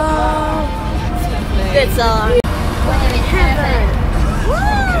 Good song. We're in heaven.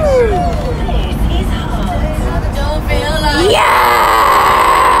 Woo! Don't feel like Yes!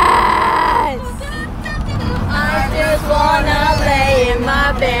 I just wanna lay in my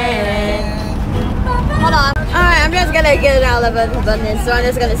bed. Hold on. Alright, I'm just gonna get it out of abundance, so I'm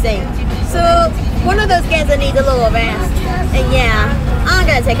just gonna sing. So, one of those kids that needs a little rest. And yeah, I'm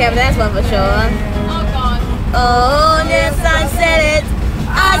gonna take care of that one for sure. Oh God. Oh, yes, I said it.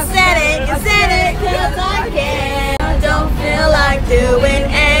 I said it, you said it, cause I can. I don't feel like doing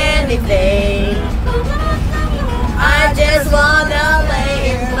anything. I just wanna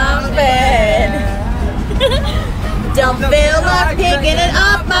lay in my bed. Don't feel like picking it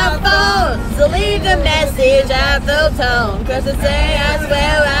up my phone, so leave the message at the tone. Cause to say I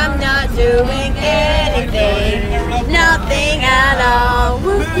swear I'm not doing anything, nothing at all.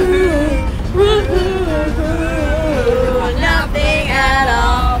 Woo-hoo, woo-hoo, nothing at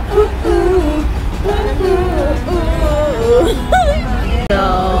all. Woo-hoo, woo-hoo. So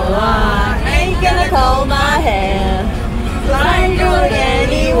I ain't gonna comb my hair, I'm going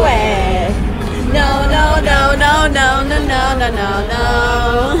anywhere. No, no, no, no, no, no, no, no, no, no.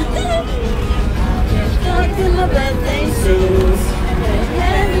 Stuck in my birthday shoes,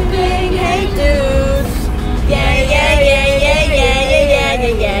 everything hey dudes. Yeah, yeah, yeah, yeah, yeah, yeah,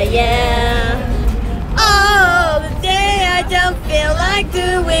 yeah, yeah, yeah. Oh, the day I don't feel like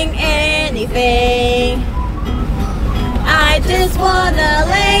doing anything. I just wanna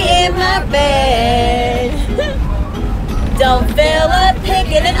lay in my bed. Don't feel like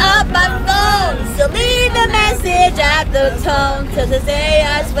picking it up my phone, so leave the message at the tone. Till today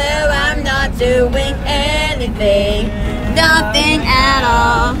I swear I'm not doing anything, nothing at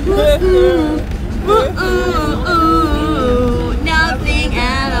all. Woo-hoo, woo-hoo, nothing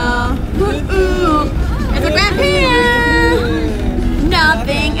at all. Woo-hoo, there's a grab here.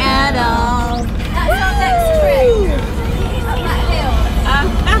 Nothing at all. That's our next trip.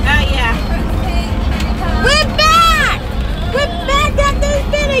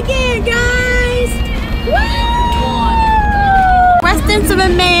 it again, guys! Woo! Western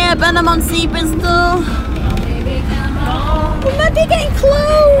Superman, but I'm on Sea Bristol. We might be getting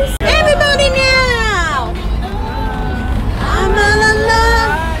close. Everybody now! I'm all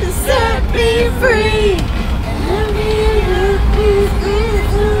alone to set me free.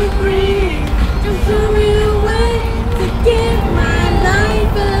 Just throw me away to get my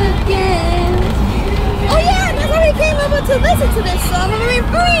life again. Oh yeah, that's why we came over to listen to this song. We're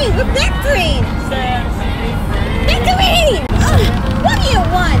free with victory. Victory! What do you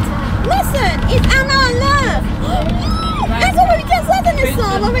want? Listen, it's I'm Not in Love. That's what we just listened to this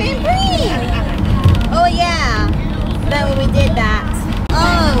song when we're in free. Oh yeah, that when we did that.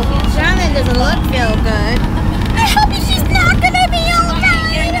 Oh, Shannon doesn't feel good. I hope she's not gonna be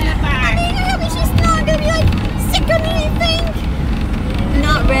alright. I hope she's not gonna be like sick or anything.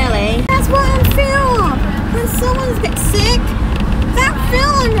 Not really. That's what I'm feeling. When someone gets sick, that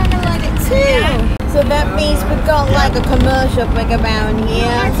feeling I'm gonna like it too. So that means we've got like a commercial break around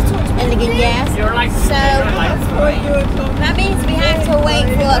here. And again, yes. So that means we have to wait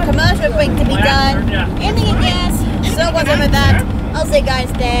for a commercial break to be done. And again, yes. So whatever that. I'll see you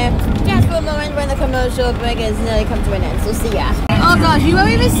guys there. Just for a moment when the commercial break is nearly come to an end. So see ya. Oh gosh, you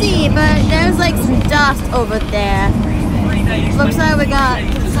won't even see, but there's like some dust over there. Looks like we got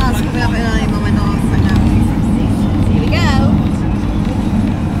dust coming up in any moment right now. Here we go.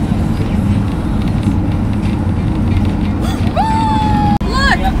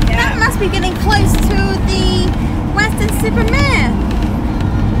 Look, that must be getting close to the Western Superman.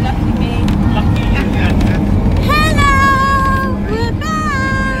 Lucky me. Hello, we're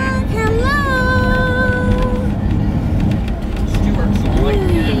back. Hello.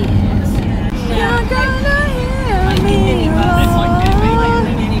 You're gonna hear me roar.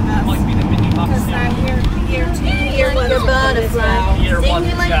 Like a butterfly,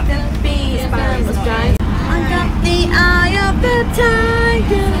 singing like the bees by the sky. I got the eye of the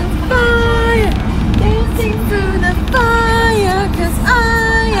tiger, fire, dancing through the fire. 'Cause I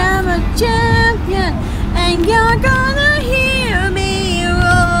am a champion, and you're gonna hear me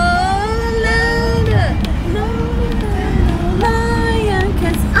roar louder, lion.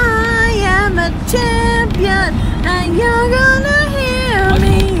 'Cause I am a champion, and you're gonna hear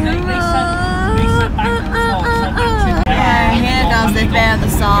me roar. Yeah, here goes the bit of the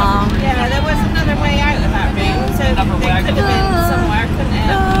song. Yeah, there was another way out of that room, so they could have been somewhere, couldn't it?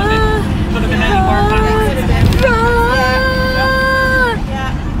 Could have been anywhere.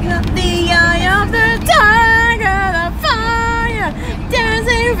 Got the eye of the tiger, the fire,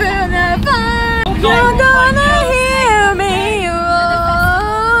 dancing through the fire. You're gonna hear me roar.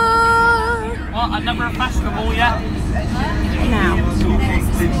 Well, I've never a festival yet. Now.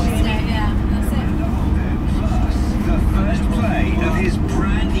 Of his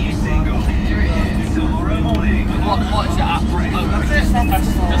brand new single tomorrow morning. What is it at? Just the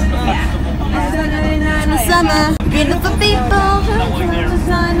festival. In the summer, beautiful people,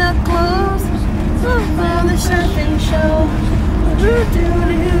 designer clothes, for the surfing show.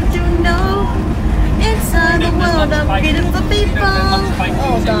 Do know? Inside the world of beautiful people.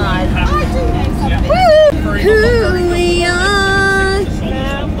 Oh God. Who we are.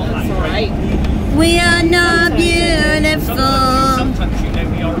 We are not beautiful.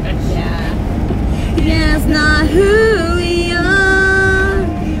 That's not who we are.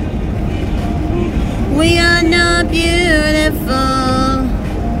 We are not beautiful.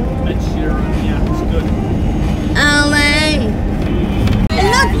 LA. And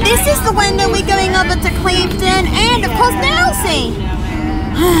look, this is the window we're going over to Cleveland and of course Nancy.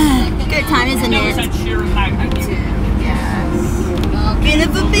 Good time, isn't it?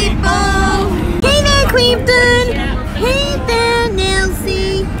 Beautiful people. Hey there, Cleveland. Hey there,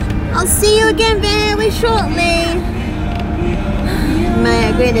 Nancy. I'll see you again very shortly. May I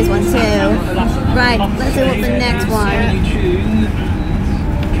agree this one too. Right, let's see what's the next one.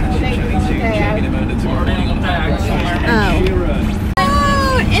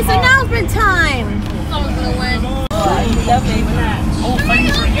 Oh, it's announcement time. Someone's gonna win. Lovely, isn't it? Oh,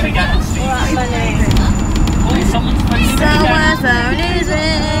 things are gonna get us. What's my name? Oh, someone's playing Someone's phone is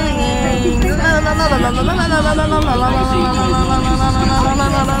ringing.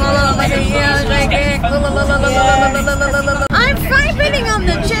 I'm vibrating on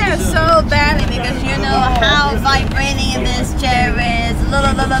the chair so badly because you know how vibrating this chair is.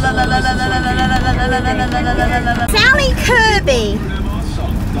 Sally Kirby.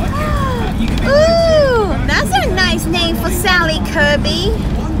 Ooh, that's a nice name for Sally Kirby.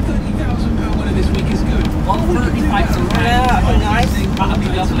 135 to Yeah, that'd be nice. That'd be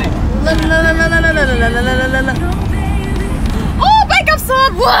lovely. Oh, break up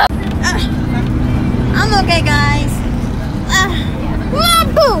song! I'm okay, guys.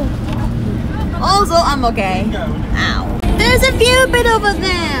 Boom. Also, I'm okay. Ow. There's a view bit over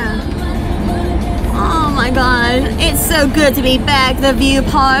there. Oh my god, it's so good to be back. The view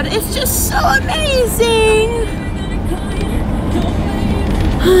part, it's just so amazing.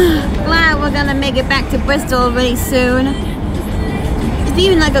 Glad we're gonna make it back to Bristol really soon. It's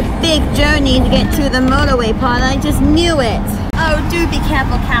even like a big journey to get to the motorway part. I just knew it. Oh, do be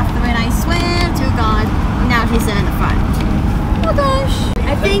careful, Catherine. I swear to God. Now she's in the front. Oh gosh.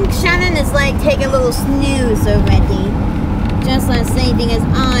 I think Shannon is like taking a little snooze already. Just the same thing as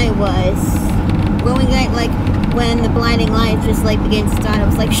I was. When we got when the blinding lights just began to start, I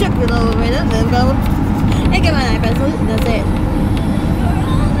was like, shook it over it, and then go. Hey, come on, iPad. That's it.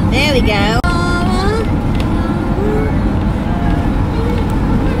 There we go.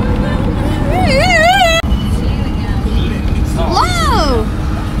 Whoa!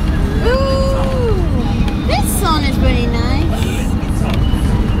 Ooh, this song is really nice.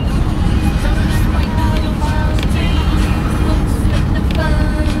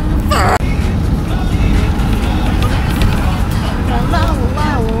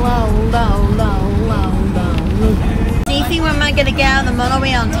 Do you think we might get to get out of the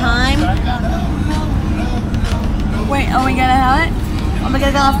motorway on time? Wait, are we gonna have it? Are we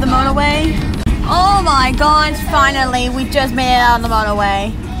gonna go off the motorway? Oh my gosh, finally, we just made it out of the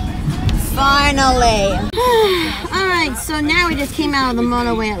motorway. Finally. Alright, so now we just came out of the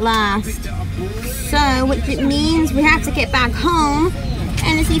motorway at last. So, which it means we have to get back home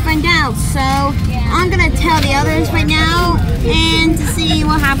and to find out. So, I'm gonna tell the others right now and to see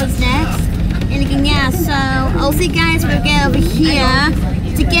what happens next. And again, yeah, so I'll see you guys when we get over here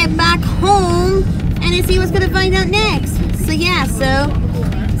to get back home and to see what's gonna find out next. So yeah, so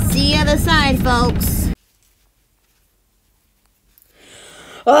see you other side, folks.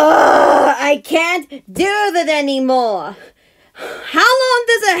 Oh, I can't do that anymore. How long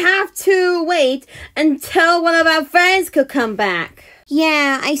does it have to wait until one of our friends could come back?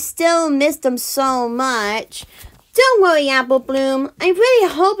 Yeah, I still miss them so much. Don't worry, Apple Bloom. I'm really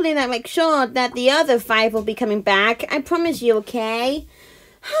hoping that make sure that the other 5 will be coming back. I promise you, okay?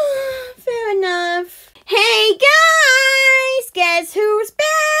 Fair enough. Hey, guys! Guess who's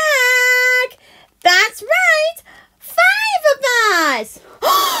back? That's right! 5 of us!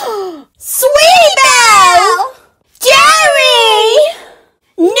 Sweetie Belle! Jerry!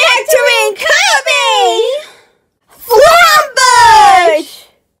 Nectarine Kirby! Flambush!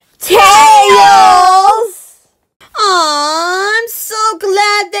 Tails! Aw, I'm so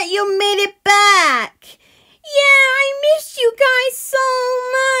glad that you made it back. Yeah, I missed you guys so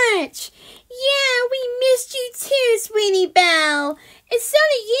much. Yeah, we missed you too, Sweetie Belle. And so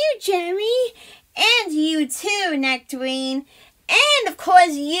did you, Jerry. And you too, Nectarine. And of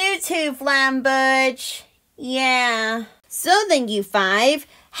course you too, Flambush. Yeah. So then, you 5,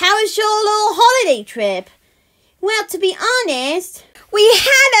 how was your little holiday trip? Well, to be honest, we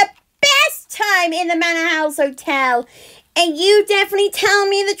had a best time in the Manor House Hotel. And you definitely tell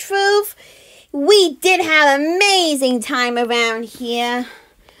me the truth. We did have an amazing time around here.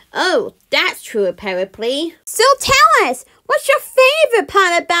 Oh, that's true apparently. So tell us, what's your favorite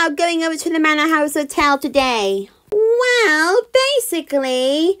part about going over to the Manor House Hotel today? Well,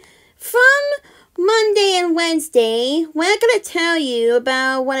 basically, from Monday and Wednesday, we're going to tell you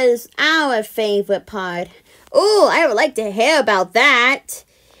about what is our favorite part. Oh, I would like to hear about that.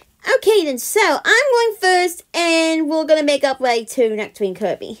 Okay then, so I'm going first and we're going to make up right to Nectarine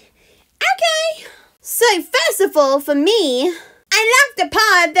Kirby. Okay. So first of all, for me, I love the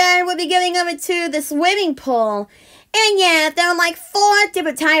part that we'll be going over to the swimming pool. And yeah, there are like 4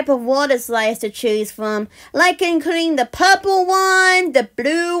 different types of water slides to choose from. Like including the purple one, the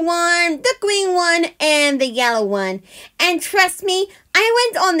blue one, the green one, and the yellow one. And trust me, I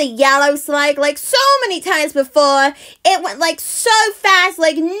went on the yellow slide like so many times before. It went like so fast,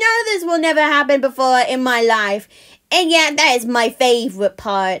 like none of this will never happen before in my life. And yeah, that is my favorite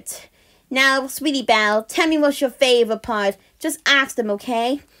part. Now, Sweetie Belle, tell me what's your favorite part. Just ask them,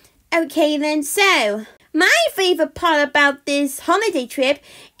 okay? Okay then, so my favorite part about this holiday trip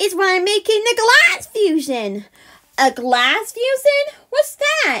is when I'm making the glass fusion. A glass fusion? What's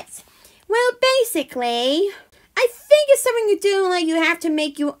that? Well, basically, I think it's something you do like you have to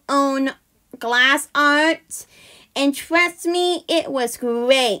make your own glass art. And trust me, it was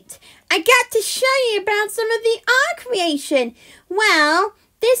great. I got to show you about some of the art creation. Well,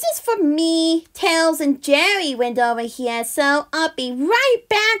 this is for me, Tails, and Jerry went over here, so I'll be right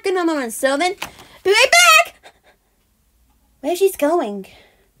back in a moment. So then, be right back! Where she's going?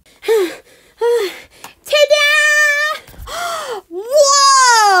 Ta-da!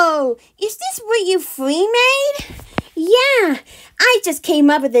 Whoa! is this what you free made? Yeah, I just came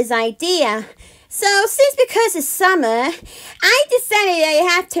up with this idea. So, since because it's summer, I decided I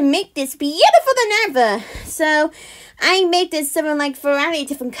have to make this beautiful than ever. So, I made this something like variety of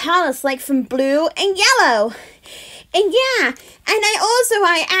different colors, like from blue and yellow. And yeah, and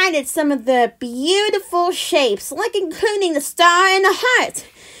I added some of the beautiful shapes, like including the star and the heart.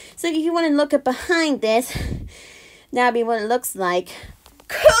 So if you want to look at behind this, that'll be what it looks like.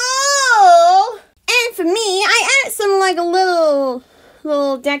 Cool! And for me, I added some like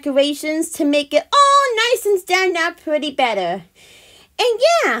little decorations to make it all nice and stand out pretty better. And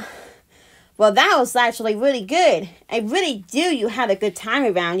yeah, well, that was actually really good. I really do have a good time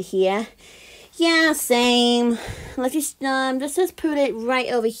around here. Yeah, same. Let's just put it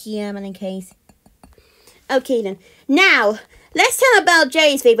right over here, in case. Okay then. Now, let's tell about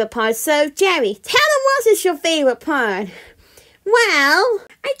Jerry's favorite part. So, Jerry, tell them what is your favorite part? Well,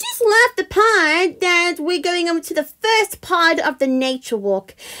 I just love the part that we're going over to the first part of the nature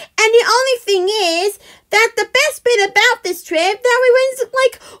walk. And the only thing is that the best bit about this trip that we went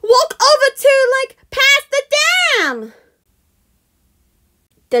like walk over to like past the dam.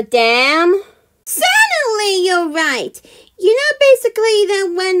 The dam? Certainly, you're right. You know, basically,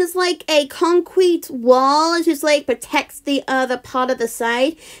 that when there's like a concrete wall, it just like protects the other part of the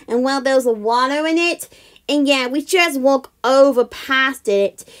side, and well, there's a water in it, and yeah, we just walk over past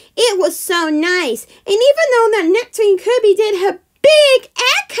it. It was so nice, and even though that Nectarine Kirby did her big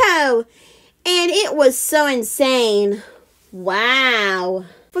echo, and it was so insane. Wow.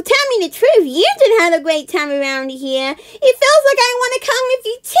 Well, tell me the truth, you did have a great time around here. It feels like I want to come with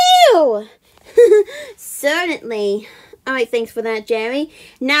you too. Certainly. Alright, thanks for that, Jerry.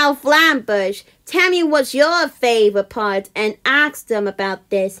 Now, Flambush, tell me what's your favorite part and ask them about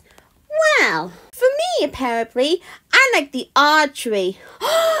this. Well, for me, apparently, I like the archery.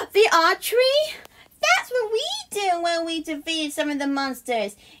 The archery? That's what we do when we defeat some of the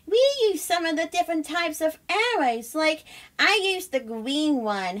monsters. We use some of the different types of arrows. Like, I used the green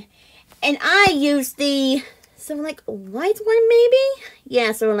one. And I used the something like a white one, maybe?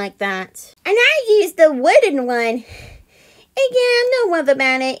 Yeah, something like that. And I used the wooden one. And yeah, no wonder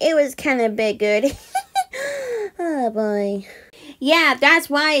about it. It was kind of a bit good. Oh, boy. Yeah, that's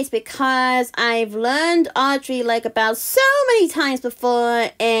why. It's because I've learned archery like about so many times before.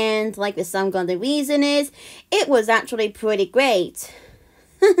 And like the some god, the reason is, it was actually pretty great.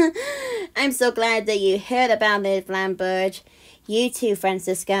 I'm so glad that you heard about it, Flamberge. You too,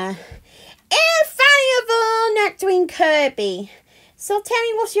 Francisca. And finally of all, Nectarine Kirby. So tell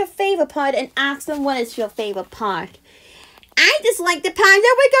me what's your favorite part and ask them what is your favorite part. I just like the part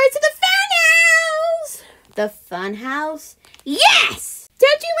that we go to the fun house. The fun house? Yes!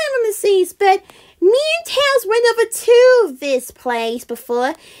 Don't you remember, Mrs. But me and Tails went over to this place before.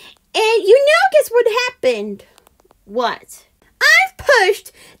 And you know, guess what happened? What? I've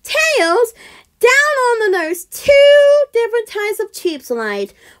pushed Tails down on those two different types of tube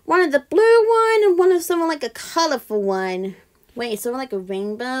slides. One of the blue one and one of something like a colorful one. Wait, something like a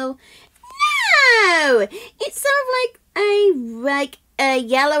rainbow? No! It's sort of like a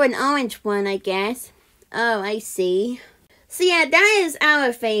yellow and orange one, I guess. Oh, I see. So yeah, that is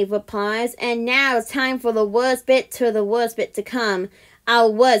our favorite parts. And now it's time for the worst bit to the worst bit to come. Our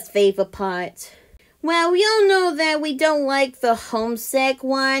worst favorite part. Well, we all know that we don't like the homesick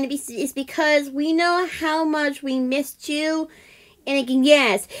one. It's because we know how much we missed you. And again,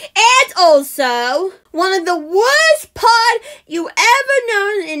 yes. And also, one of the worst part you ever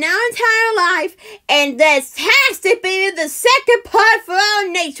known in our entire life. And this has to be the second part for our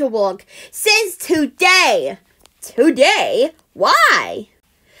nature walk. Since today. Today? Why?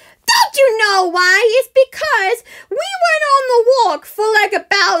 Don't you know why? It's because we went on the walk for like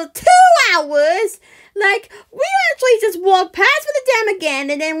about 2 hours. Like, we actually just walked past the dam again,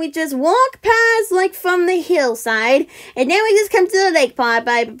 and then we just walk past, like, from the hillside, and then we just come to the lake part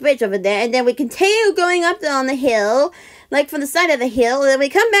by the bridge over there, and then we continue going up on the hill, like, from the side of the hill, and then we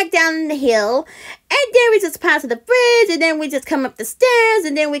come back down the hill, and then we just pass the bridge, and then we just come up the stairs,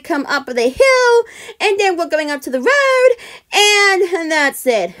 and then we come up the hill, and then we're going up to the road, and that's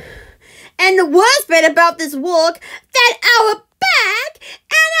it. And the worst bit about this walk, that our back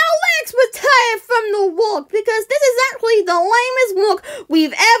and our legs were tired from the walk, because this is actually the lamest walk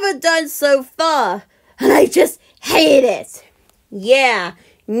we've ever done so far. And I just hate it. Yeah,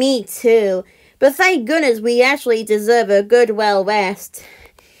 me too. But thank goodness we actually deserve a good well rest.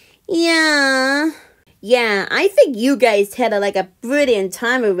 Yeah, I think you guys had a brilliant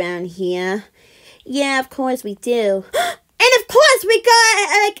time around here. Yeah, of course we do. And of course we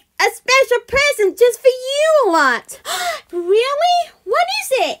got a special present just for you a lot. Really? What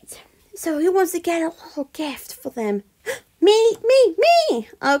is it? Who wants to get a little gift for them? Me!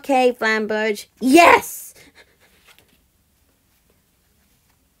 Okay, Flamberge. Yes!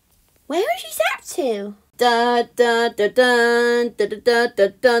 Where is she up to? Dun dun dun dun dun dun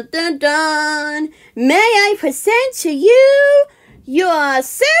dun dun dun dun. May I present to you your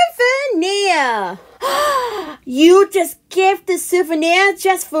souvenir? You just give the souvenir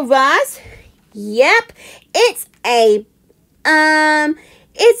just for us? Yep, it's a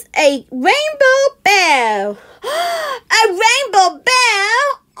rainbow bell. A rainbow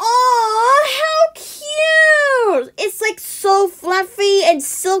bell? Oh, how cute! It's like so fluffy and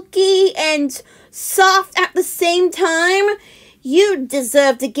silky and soft at the same time. You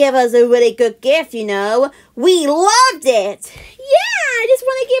deserve to give us a really good gift, you know. We loved it. Yeah, I just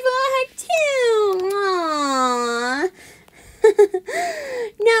want to give her a hug too.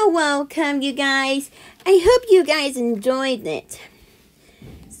 Aww. Now, welcome, you guys. I hope you guys enjoyed it.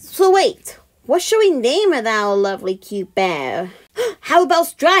 So wait, what should we name it, our lovely cute bear? How about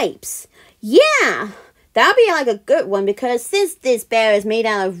Stripes? Yeah, that'd be like a good one, because since this bear is made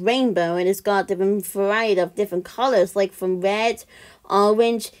out of rainbow and it's got different variety of different colors, like from red,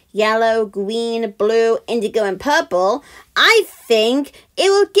 orange, yellow, green, blue, indigo, and purple, I think it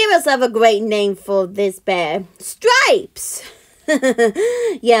will give us a great name for this bear. Stripes!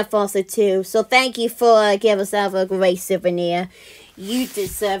 Yeah, Foster too. So thank you for giving us a great souvenir. You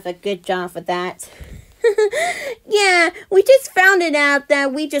deserve a good job for that. Yeah, we just found it out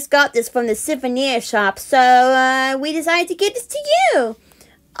that we just got this from the souvenir shop, so we decided to give this to you.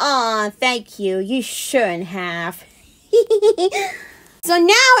 Aw, thank you. You shouldn't have. So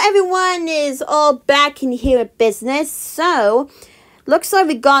now everyone is all back in here at business, so looks like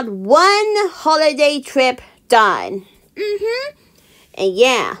we got one holiday trip done. And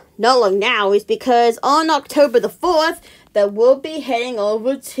yeah, not long now is because on October the 4th, that we'll be heading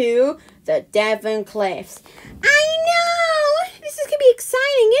over to the Devon Cliffs. I know! This is going to be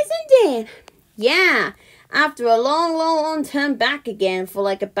exciting, isn't it? Yeah, after a long turn back again for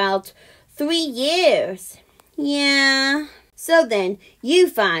like about 3 years. Yeah. So then, you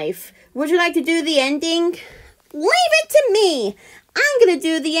five, would you like to do the ending? Leave it to me! I'm going to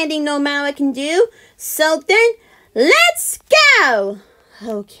do the ending no matter what I can do. So then, let's go!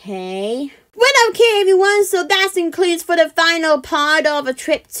 Okay. Well, okay, everyone, so that includes for the final part of a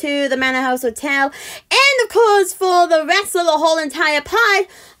trip to the Manor House Hotel, and of course for the rest of the whole entire part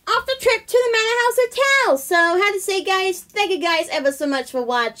of the trip to the Manor House Hotel. So, how to say, guys, thank you guys ever so much for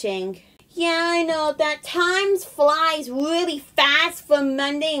watching. Yeah, I know that time flies really fast for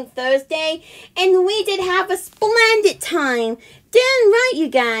Monday and Thursday, and we did have a splendid time. Didn't right, you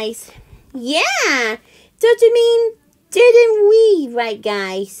guys? Yeah, don't you mean, didn't we, right,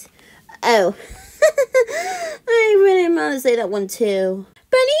 guys? Oh, I really want to say that one too.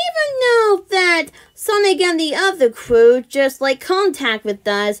 But even though that Sonic and the other crew just like contact with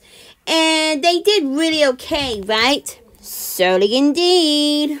us, and they did really okay, right? Certainly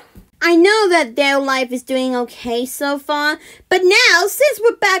indeed. I know that their life is doing okay so far, but now since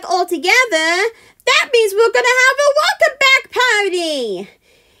we're back all together, that means we're gonna have a welcome back party.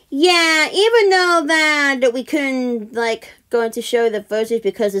 Yeah, even though that we couldn't, like, go into show the footage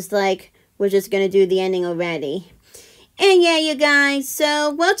because it's like, we're just gonna do the ending already. And yeah, you guys,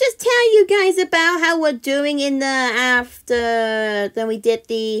 so we'll just tell you guys about how we're doing in the after, then we did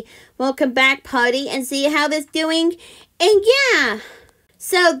the welcome back party and see how that's doing. And yeah,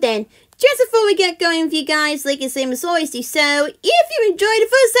 so then, just before we get going with you guys, like I say, as always do so, if you enjoyed the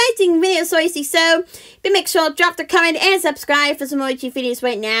first sighting video, as always do so, but make sure to drop the comment and subscribe for some more YouTube videos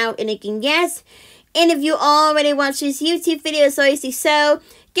right now, and again, yes. And if you already watched this YouTube video, as always do so,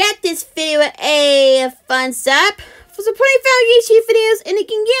 get this video a thumbs up for supporting our YouTube videos, and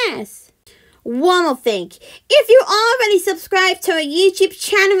again, yes. One more thing, if you already subscribed to our YouTube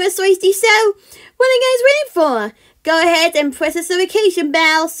channel, as always do so, what are you guys waiting for? Go ahead and press the notification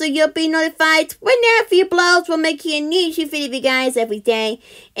bell so you'll be notified whenever you upload. We'll make you a new YouTube video for you guys every day.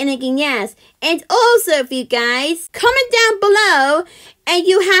 And again, yes. And also, for you guys, comment down below and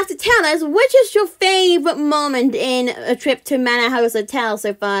you have to tell us which is your favorite moment in a trip to Manor House Hotel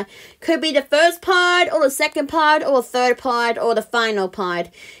so far. Could be the first part, or the second part, or the third part, or the final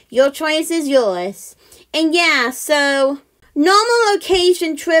part. Your choice is yours. And yeah, so normal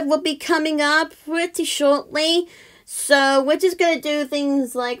location trip will be coming up pretty shortly. So we're just gonna do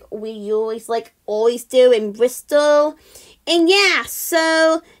things like we always do in Bristol. And yeah,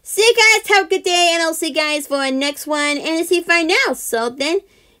 so see you guys, have a good day, and I'll see you guys for our next one, and see you right now. So then,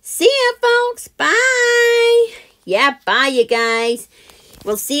 see ya, folks. Bye. Yeah, bye, you guys.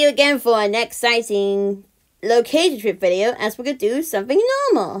 We'll see you again for our next sightseeing location trip video, as we're gonna do something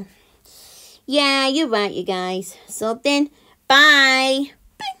normal. Yeah, you're right, you guys. So then, bye.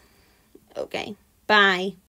 Okay, bye.